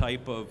crazy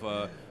type of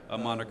a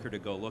moniker to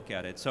go look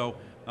at it. So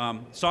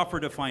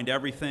software-defined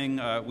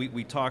everything.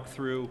 We talked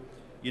through,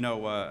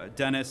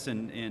 Dennis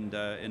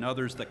and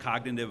others, the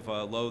cognitive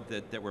load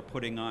that we're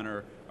putting on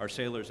our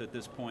sailors at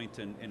this point,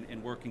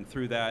 and working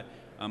through that.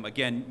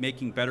 Again,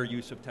 making better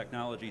use of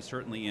technology,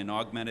 certainly in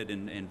augmented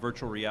and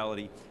virtual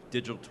reality,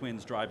 digital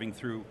twins driving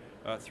through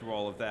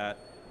all of that.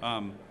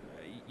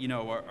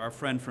 Our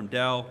friend from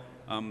Dell,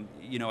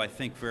 I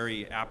think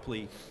very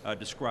aptly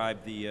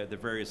described the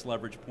various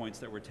leverage points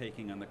that we're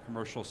taking on the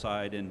commercial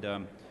side,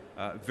 and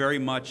very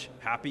much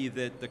happy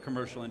that the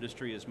commercial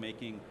industry is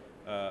making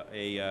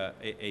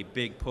a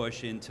big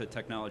push into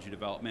technology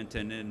development.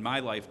 And in my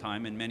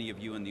lifetime, and many of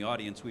you in the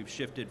audience, we've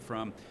shifted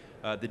from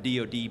the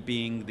DoD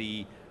being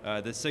the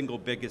single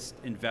biggest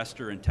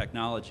investor in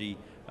technology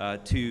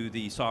to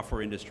the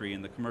software industry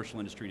and the commercial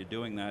industry to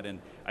doing that. And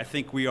I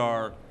think we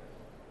are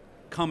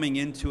coming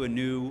into a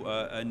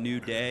new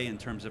day in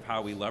terms of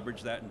how we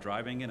leverage that and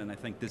driving it, and I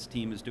think this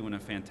team is doing a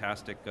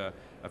fantastic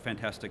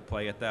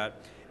play at that.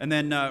 And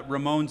then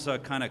Ramon's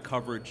kind of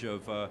coverage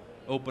of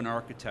open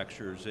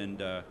architectures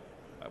and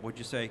what'd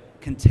you say?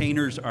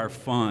 Containers are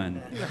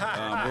fun.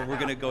 We're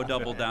going to go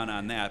double down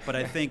on that. But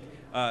I think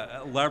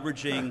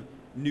leveraging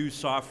new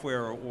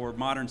software or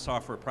modern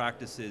software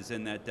practices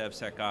in that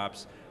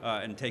DevSecOps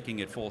and taking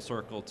it full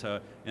circle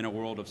to in a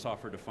world of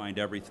software-defined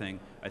everything,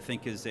 I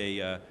think is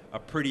a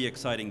pretty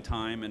exciting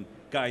time. And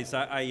guys,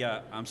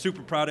 I'm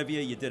super proud of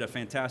you. You did a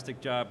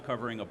fantastic job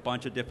covering a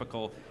bunch of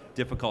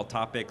difficult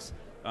topics.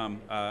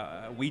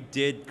 We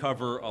did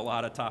cover a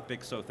lot of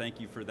topics, so thank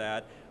you for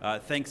that.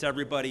 Thanks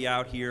everybody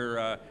out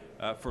here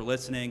for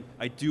listening.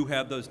 I do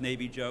have those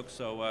Navy jokes,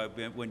 so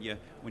when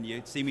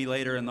you see me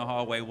later in the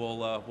hallway,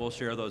 we'll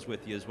share those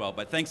with you as well.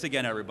 But thanks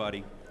again,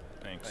 everybody.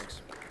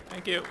 Thanks.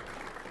 Thank you.